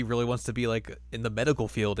understand if she really wants to be like in the medical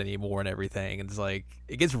field anymore and everything. And it's like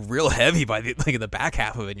it gets real heavy by the like in the back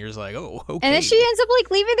half of it. And you're just like, oh, okay. And then she ends up like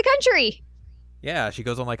leaving the country. yeah, she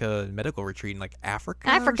goes on like a medical retreat in like Africa.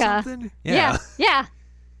 Africa. Or something. Yeah. Yeah.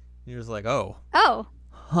 You're just like, oh, Oh.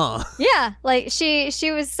 huh. Yeah. Like she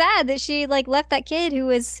was sad that she like left that kid who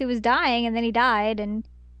was dying and then he died and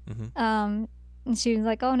hmm um and she was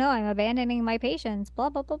like, "Oh no, I'm abandoning my patients." Blah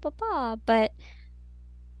blah blah blah blah. But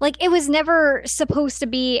like it was never supposed to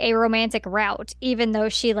be a romantic route, even though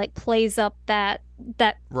she like plays up that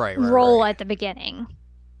Right, role right. at the beginning.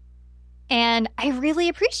 And I really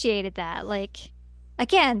appreciated that. Like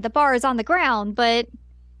again, the bar is on the ground, but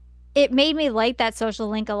it made me like that social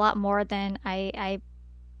link a lot more than I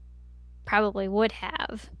probably would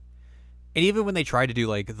have. And even when they tried to do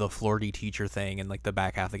like the flirty teacher thing in like the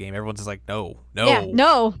back half of the game, everyone's just like, no, no, Yeah,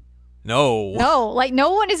 no, no. no. Like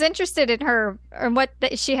no one is interested in her or what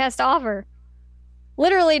she has to offer.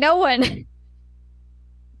 Literally no one.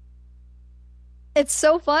 It's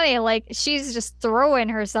so funny. Like she's just throwing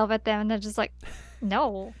herself at them and they're just like,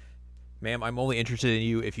 no. Ma'am, I'm only interested in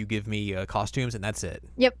you if you give me costumes, and that's it.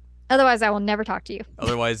 Yep. Otherwise I will never talk to you.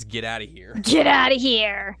 Otherwise, get out of here. Get out of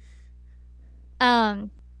here.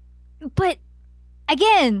 Um, but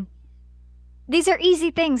again, these are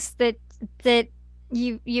easy things that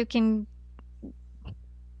you can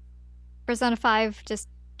Persona 5 just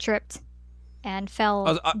tripped and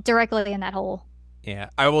fell directly in that hole. Yeah,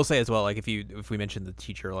 I will say as well, like if we mention the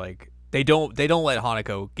teacher, like they don't let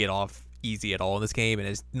Hanako get off easy at all in this game, and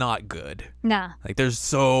it's not good. Nah. Like there's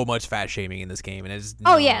so much fat shaming in this game, and it's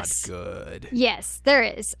Oh not yes. good. Yes, there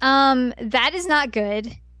is. That is not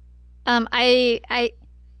good. I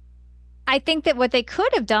think that what they could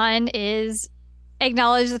have done is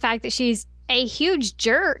acknowledge the fact that she's a huge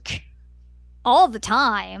jerk all the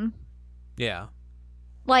time. Yeah.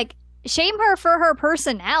 Like, shame her for her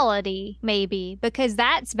personality, maybe, because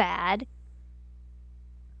that's bad.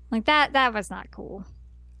 Like that was not cool.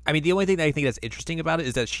 I mean, the only thing that I think that's interesting about it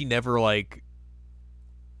is that she never like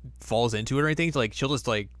falls into it or anything. Like she'll just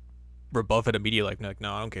like rebuff it immediately. Like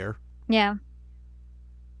no, I don't care. Yeah.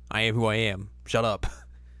 I am who I am. Shut up.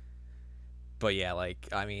 But yeah, like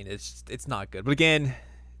I mean, it's not good. But again,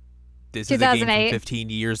 this is a game from 15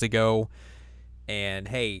 years ago, and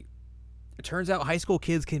hey, it turns out high school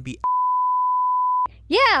kids can be.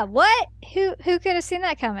 Yeah. What? Who could have seen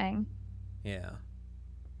that coming? Yeah.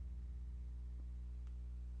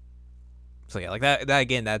 So yeah, like that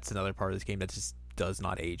again, that's another part of this game that just does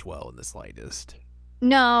not age well in the slightest.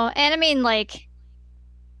 No, and I mean like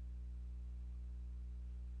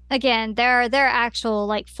again, there are actual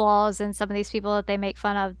like flaws in some of these people that they make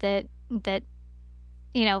fun of that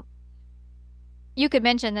you know, you could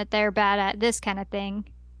mention that they're bad at this kind of thing.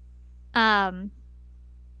 Um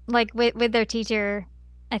like with their teacher,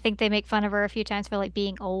 I think they make fun of her a few times for like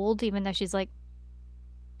being old even though she's like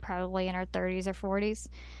probably in her 30s or 40s.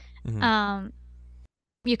 Mm-hmm.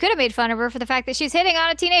 You could have made fun of her for the fact that she's hitting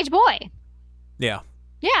on a teenage boy. Yeah.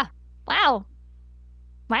 Yeah. Wow.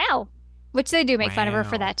 Wow. Which they do make fun of her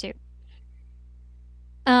for that too.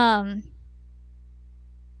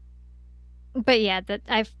 But yeah, that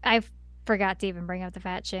I forgot to even bring up the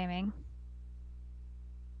fat shaming.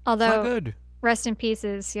 Although, it's not good. Rest in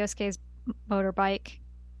pieces, Yosuke's motorbike.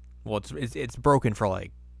 Well, it's broken for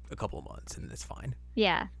like a couple of months and it's fine.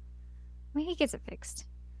 Yeah. I mean, he gets it fixed.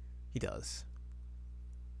 He does.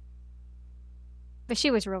 But she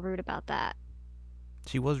was real rude about that.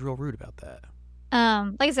 She was real rude about that.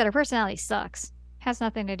 Like I said, her personality sucks. Has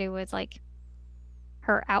nothing to do with like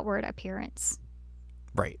her outward appearance.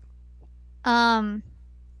 Right. I'm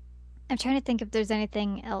trying to think if there's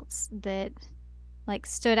anything else that like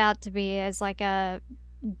stood out to be as like a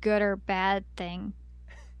good or bad thing.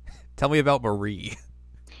 Tell me about Marie.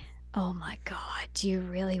 Oh my God. Do you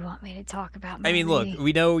really want me to talk about Marie? I mean, look,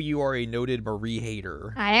 we know you are a noted Marie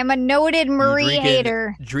hater. I am a noted Marie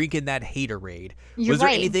hater. Drinking that haterade. You're was there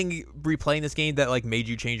right. anything replaying this game that like made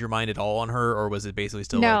you change your mind at all on her, or was it basically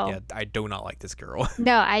still No. like, yeah, I do not like this girl?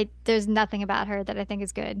 No, there's nothing about her that I think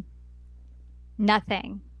is good.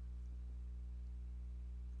 Nothing.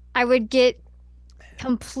 I would get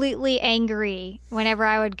completely angry whenever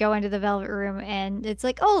I would go into the Velvet Room and it's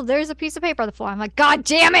like, oh, there's a piece of paper on the floor. I'm like, God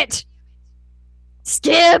damn it!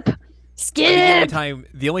 Skip! Skip!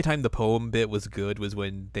 The only time the poem bit was good was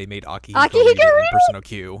when they made Akihiko read it in Persona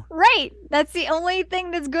Q. Right. That's the only thing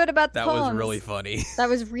that's good about the poems. That was really funny. That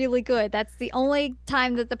was really good. That's the only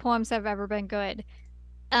time that the poems have ever been good.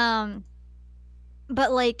 But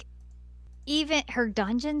like, even her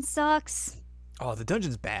dungeon sucks. Oh, the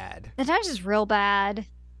dungeon's bad. The dungeon's real bad.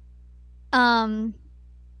 I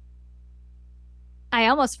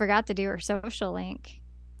almost forgot to do her social link.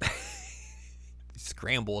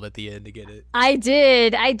 Scrambled at the end to get it. I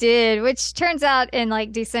did, which turns out in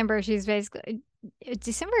like December, she's basically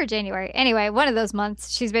December or January. Anyway, one of those months,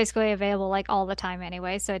 she's basically available like all the time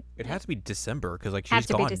anyway. So it has to be December because like she's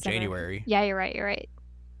gone in January. Yeah, you're right.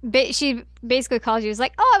 But she basically calls you, is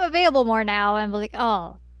like, oh, I'm available more now. And I'm like,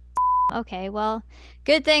 oh, okay, well,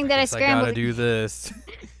 good thing that I scrambled. I gotta do this.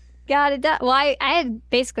 Got it done. Well, I had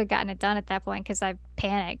basically gotten it done at that point because I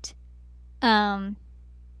panicked.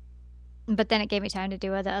 But then it gave me time to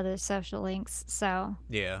do the other social links. So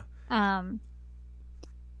yeah. I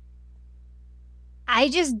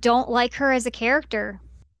just don't like her as a character.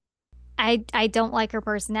 I don't like her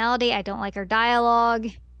personality. I don't like her dialogue.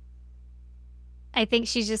 I think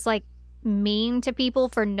she's just like mean to people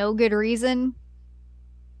for no good reason.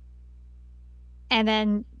 And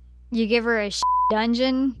then you give her a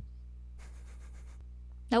dungeon.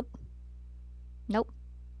 Nope.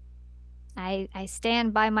 I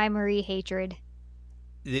stand by my Marie hatred.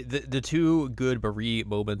 The two good Marie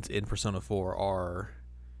moments in Persona 4 are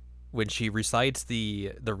when she recites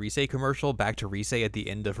the Rise commercial back to Rise at the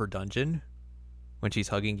end of her dungeon when she's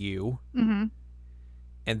hugging you. Mm-hmm.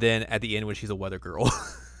 And then at the end when she's a weather girl.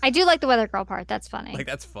 I do like the weather girl part. That's funny. Like,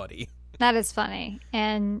 that's funny. That is funny.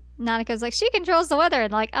 And Nanaka's like, she controls the weather.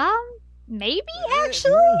 And like, maybe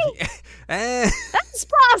actually. That's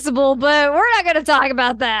possible, but we're not going to talk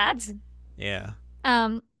about that. Yeah.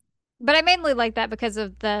 But I mainly like that because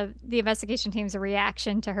of the investigation team's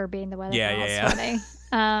reaction to her being the weather girl. Yeah.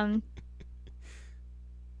 Funny.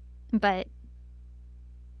 But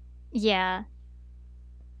yeah.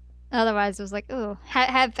 Otherwise, it was like, ooh,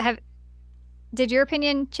 did your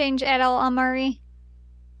opinion change at all on Marie?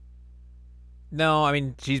 No, I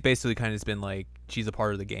mean she's basically kind of just been like she's a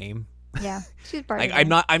part of the game. Yeah, she's part Like of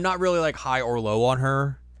it. I'm not really like high or low on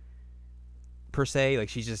her per se. Like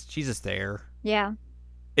she's just there. Yeah.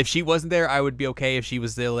 If she wasn't there, I would be okay. If she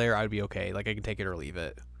was still there, I'd be okay. Like I can take it or leave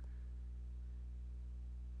it.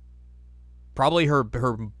 Probably her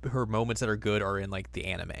moments that are good are in like the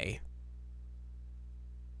anime.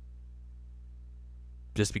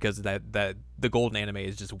 Just because that the golden anime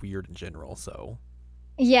is just weird in general, so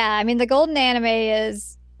Yeah, I mean the golden anime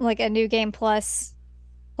is like a new game plus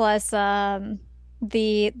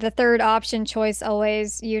the third option choice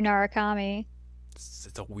always Yu Narakami.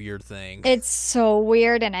 it's a weird thing. It's so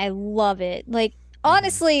weird and I love it. Like Mm-hmm.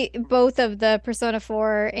 honestly, both of the Persona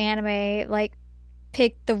 4 anime like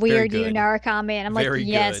picked the Very weird Yu good. Narakami and I'm like, Very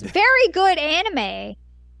yes, good. very good anime.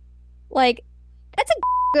 Like that's a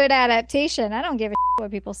good adaptation. I don't give a what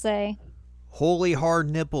people say. Holy hard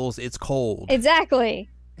nipples, it's cold. Exactly.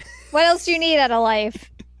 What else do you need out of life?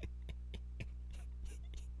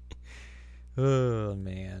 Oh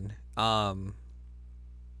man.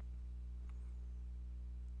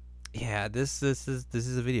 Yeah, this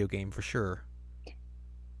is a video game for sure.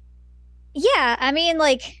 Yeah, I mean,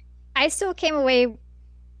 like, I still came away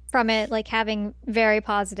from it like having very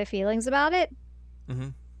positive feelings about it. Mm-hmm.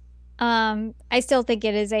 I still think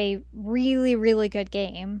it is a really, really good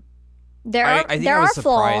game. There are I think there I was are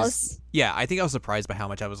surprised. flaws. Yeah, I think I was surprised by how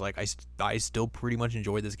much I was like I still pretty much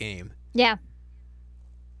enjoy this game. Yeah,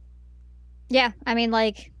 yeah. I mean,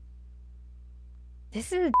 like,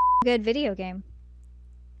 this is a good video game.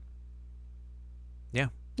 Yeah,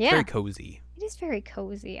 it's Yeah, very cozy. it is very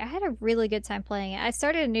cozy. I had a really good time playing it. I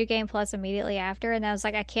started a new game plus immediately after, and I was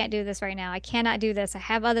like, I can't do this right now. I cannot do this. I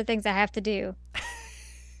have other things I have to do.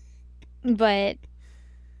 But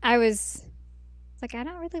I was like, I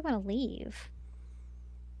don't really want to leave.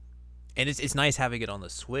 And it's nice having it on the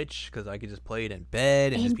Switch because I could just play it in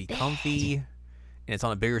bed and In just be bed. comfy. And it's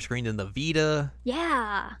on a bigger screen than the Vita.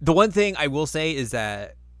 Yeah. The one thing I will say is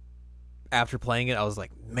that after playing it, I was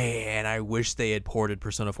like, man, I wish they had ported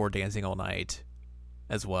Persona 4 Dancing All Night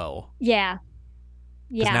as well. Yeah.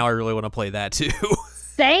 Because Yeah. now I really want to play that too.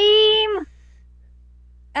 Same.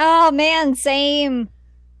 Oh man, same.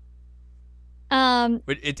 But I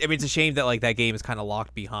mean, it's a shame that like that game is kind of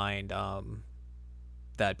locked behind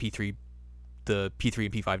that P3, the P3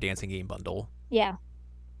 and P5 dancing game bundle, Yeah.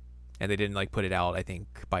 and they didn't like put it out. I think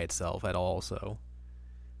by itself at all. So,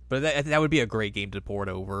 but that would be a great game to port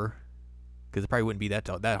over because it probably wouldn't be that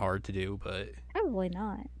hard to do. But Probably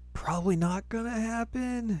not. probably not gonna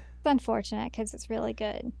happen. It's unfortunate because it's really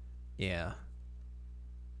good. Yeah,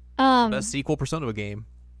 it's the best Um, sequel Persona game.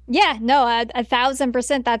 yeah, no,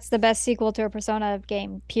 1,000% that's the best sequel to a Persona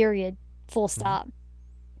game, period. Full Mm-hmm. stop.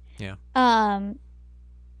 Yeah. Um,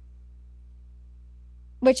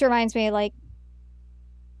 which reminds me, like,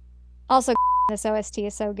 also this OST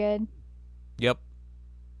is so good. Yep.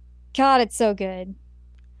 God, it's so good.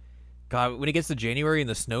 God, when it gets to January and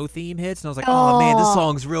the snow theme hits, and I was like, oh man, this Oh,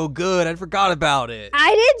 song's real good. I forgot about it.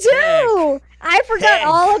 I did Heck. too. I forgot Heck.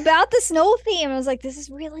 all about the snow theme. I was like, this is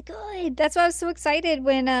really good. That's why I was so excited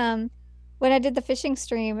when I did the fishing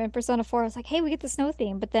stream in Persona 4. I was like, hey, we get the snow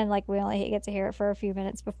theme. But then like we only get to hear it for a few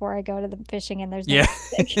minutes before I go to the fishing and there's no Yeah.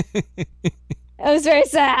 music. It was very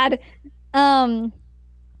sad. Um,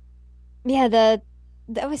 yeah, the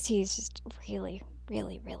OST is just really,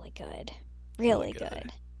 really, really good. Really Really good.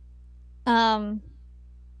 good. Um,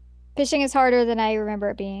 Fishing is harder than I remember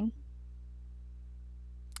it being.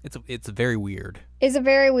 It's very weird. It's a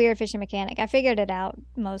very weird fishing mechanic. I figured it out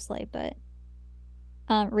mostly, but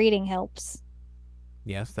reading helps.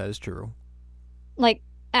 Yes, that is true. Like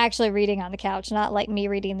actually reading on the couch, not like me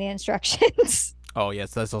reading the instructions. Oh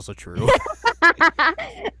yes, that's also true.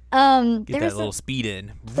 Get There that was little speed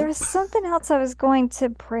in. there was something else I was going to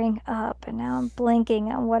bring up, and now I'm blanking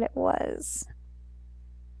on what it was.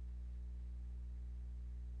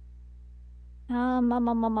 Um, um,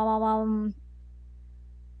 um, um, um, um,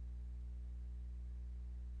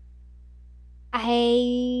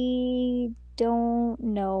 I don't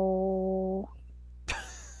know.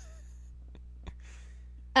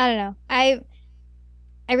 I don't know. I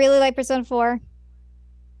really like Persona 4.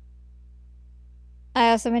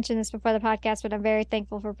 I also mentioned this before the podcast, but I'm very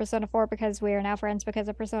thankful for Persona 4 because we are now friends because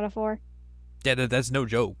of Persona 4. Yeah, that's no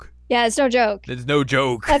joke. Yeah, it's no joke. That's no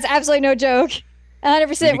joke. That's absolutely no joke.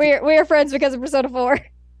 100% we are friends because of Persona 4.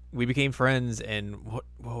 We became friends in what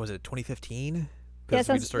was it, 2015? Yeah, Because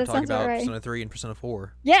we just started that talking sounds about about right. Persona 3 and Persona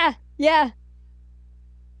 4. Yeah, yeah.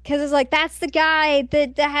 Because it's like, that's the guy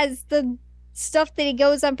that has the stuff that he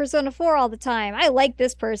goes on Persona 4 all the time. I like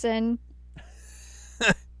this person.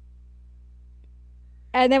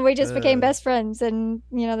 And then we just became Uh, best friends. And,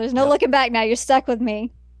 there's no yep, looking back now. You're stuck with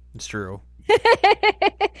me. it's true.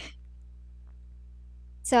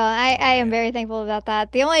 So I Oh am man. very thankful about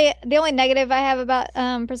that. The only negative I have about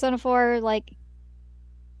Persona 4, like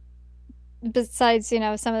besides,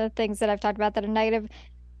 some of the things that I've talked about that are negative,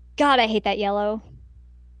 God, I hate that yellow.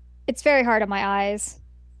 It's very hard on my eyes.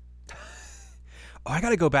 Oh, I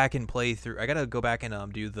gotta go back and play through. I gotta go back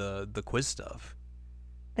and do the quiz stuff.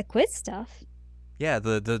 The quiz stuff. Yeah,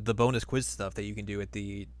 the bonus quiz stuff that you can do at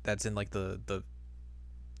the that's in like the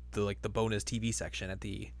like the bonus TV section at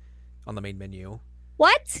the on the main menu.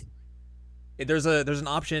 What? There's an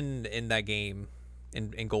option in that game,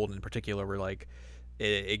 in Gold in particular, where like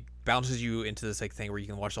it bounces you into this like thing where you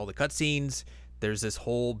can watch all the cutscenes. There's this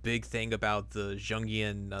whole big thing about the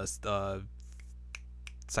Jungian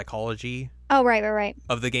psychology Oh, right, right, right.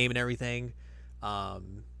 of the game and everything.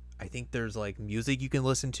 I think there's like music you can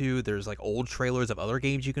listen to. There's like old trailers of other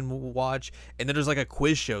games you can watch, and then there's like a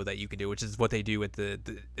quiz show that you can do, which is what they do at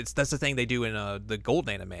that's the thing they do in the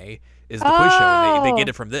Golden anime is the quiz show, and they get Oh,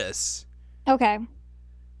 it from this. okay.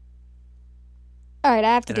 All right,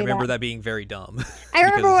 I have to And I do that. remember that being very dumb I because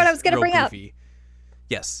remember it's what I just was going to real bring up. goofy.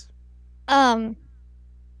 Yes. Um,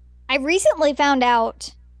 I recently found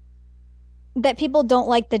out that people don't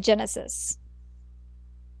like the Genesis,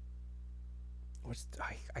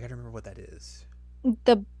 I gotta remember what that is.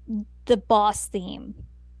 the the boss theme,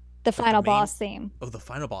 the Like the final main boss theme. the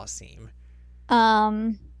final boss theme.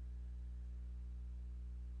 Um,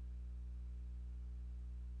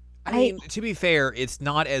 I I mean, to be fair, it's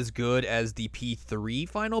not as good as the P3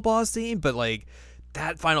 final boss theme, but like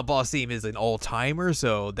that final boss theme is an all timer,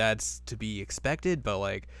 so that's to be expected. But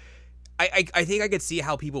like, I think I could see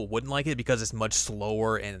how people wouldn't like it because it's much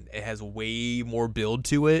slower and it has way more build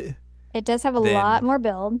to it it does have a lot than more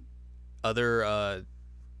build. other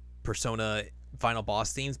Persona final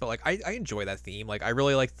boss themes. But like, I enjoy that theme. Like, I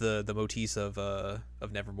really like the motifs of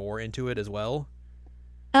Nevermore into it as well.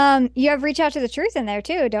 You have Reach Out to the Truth in there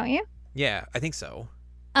too, don't you? Yeah, I think so.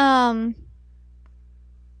 Um,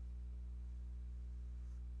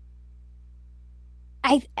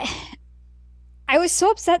 I I was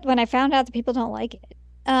so upset when I found out that people don't like it.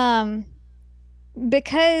 Um,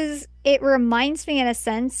 because it reminds me in a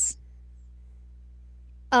sense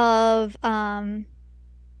of Dancing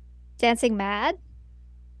Mad,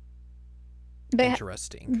 but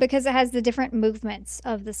Interesting. because it has the different movements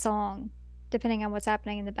of the song depending on what's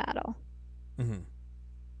happening in the battle.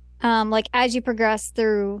 Hmm. Like as you progress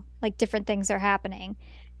through, like different things are happening.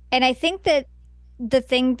 And I think that the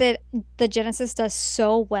thing that the Genesis does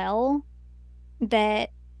so well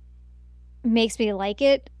that makes me like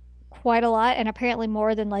it quite a lot, and apparently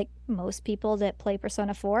more than like most people that play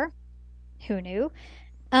Persona 4, who knew?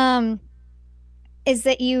 Um, is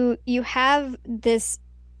that you have this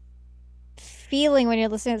feeling when you're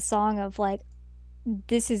listening to the song of like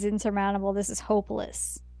this is insurmountable, this is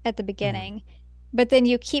hopeless at the Hmm. beginning. But then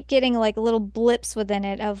you keep getting like little blips within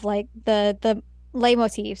it of like the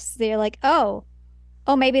leitmotifs. They're like, oh,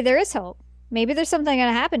 maybe there is hope. Maybe there's something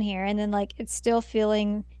gonna happen here. And then like it's still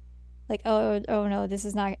feeling like, oh no, this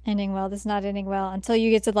is not ending well. This is not ending well until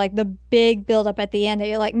you get to like the big buildup at the end that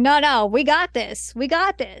you're like, no, we got this. We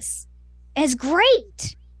got this. It's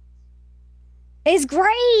great. It's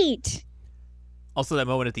great. Also, that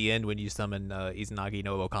moment at the end when you summon Izanagi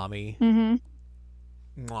no Okami.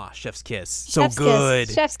 Mm-hmm. Mwah, chef's kiss. So Chef's kiss. good.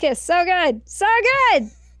 Chef's kiss. So good. So good.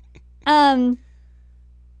 Um,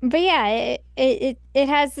 but yeah, it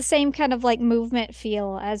has the same kind of like movement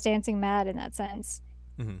feel as Dancing Mad in that sense.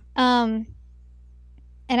 Hmm. Um,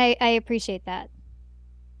 and I appreciate that.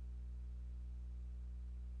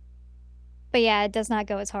 But yeah, it does not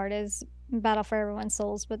go as hard as Battle for Everyone's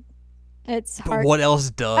Souls, but it's But hard. what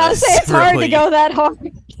else I would say does, it's hard to really? go that hard.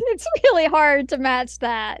 It's really hard to match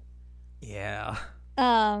that. Yeah.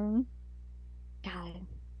 Um, God,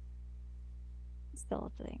 it's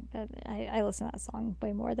still a thing that I listen to that song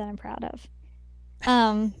way more than I'm proud of.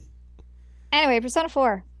 Um, anyway, Persona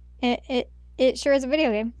 4. It sure is a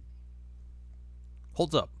video game.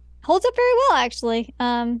 Holds up. Holds up very well, actually.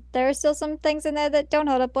 There are still some things in there that don't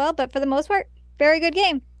hold up well, but for the most part, very good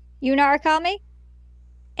game. Yuna Arakami,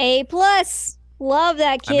 A plus. Love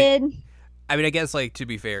that I mean, kid. I guess, like, to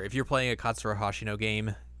be fair, if you're playing a Katsura Hashino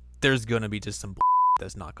game, there's gonna be just some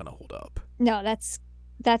that's not gonna hold up. No,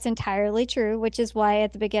 that's entirely true, which is why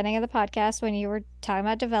at the beginning of the podcast, when you were talking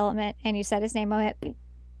about development and you said his name, I went,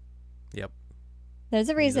 Yep. there's a He's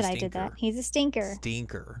a reason I did that. stinker. He's a stinker.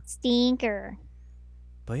 Stinker. Stinker.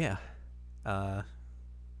 But yeah. Uh,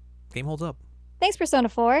 game holds up. Thanks, Persona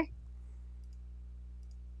 4.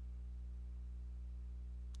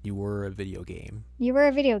 You were a video game. You were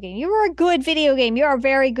a video game. You were a good video game. You're a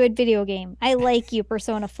very good video game. I like you,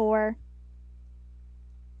 Persona 4.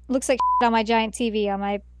 Looks like on my giant TV on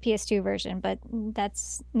my PS2 version, but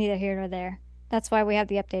that's neither here nor there. That's why we have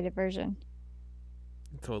the updated version.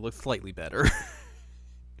 So it looks slightly better.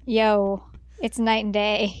 Yo, it's night and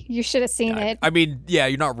day. You should have seen it. I mean, yeah,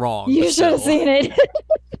 you're not wrong. You should have seen it.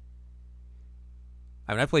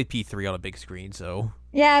 I mean, I played P3 on a big screen, so.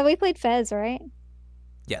 Yeah, we played Fez, right?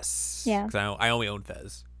 Yes. Yeah. Because I only own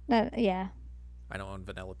Fez. Yeah. I don't own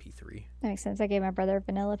Vanilla P3. That makes sense. I gave my brother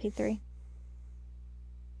Vanilla P3.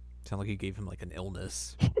 Sound like you gave him like an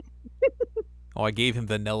illness. Oh, I gave him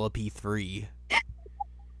Vanilla P3.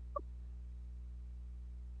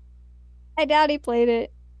 I doubt he played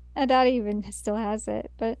it. I doubt he even still has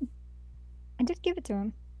it, but I did give it to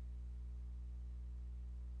him.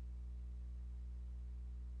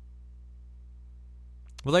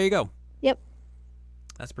 Well, there you go. Yep.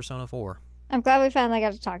 That's Persona 4. I'm glad we finally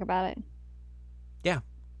got to talk about it. Yeah.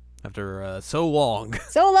 After so long.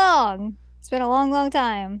 So long. It's been a long, long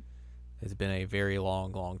time. It's been a very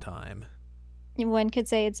long, long time. One could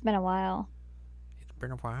say it's been a while. It's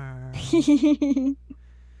been a while.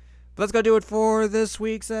 But let's go do it for this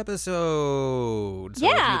week's episode. So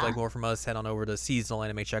if you'd like more from us, head on over to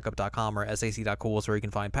seasonalanimecheckup.com or sac.cool where you can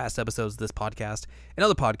find past episodes of this podcast and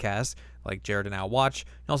other podcasts like Jared and Al Watch. You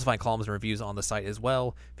can also find columns and reviews on the site as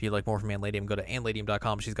well. If you'd like more from Anladium, go to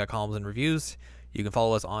anladium.com. She's got columns and reviews. You can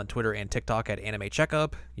follow us on Twitter and TikTok at Anime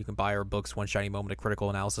Checkup. You can buy our books, One Shiny Moment, A Critical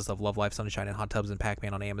Analysis of Love, Life, Sunshine, and Hot Tubs and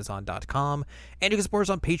Pac-Man on Amazon.com. And you can support us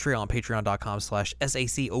on Patreon,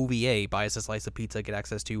 patreon.com/SACOVA. Buy us a slice of pizza, get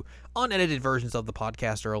access to unedited versions of the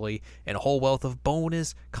podcast early, and a whole wealth of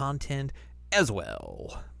bonus content as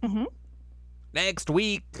well. Mm-hmm. Next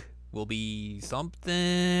week will be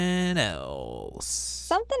something else.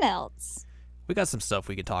 Something else. We got some stuff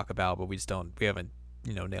we could talk about, but we haven't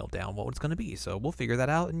nailed down what it's going to be. So we'll figure that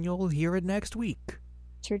out and you'll hear it next week.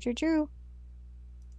 True, true, true.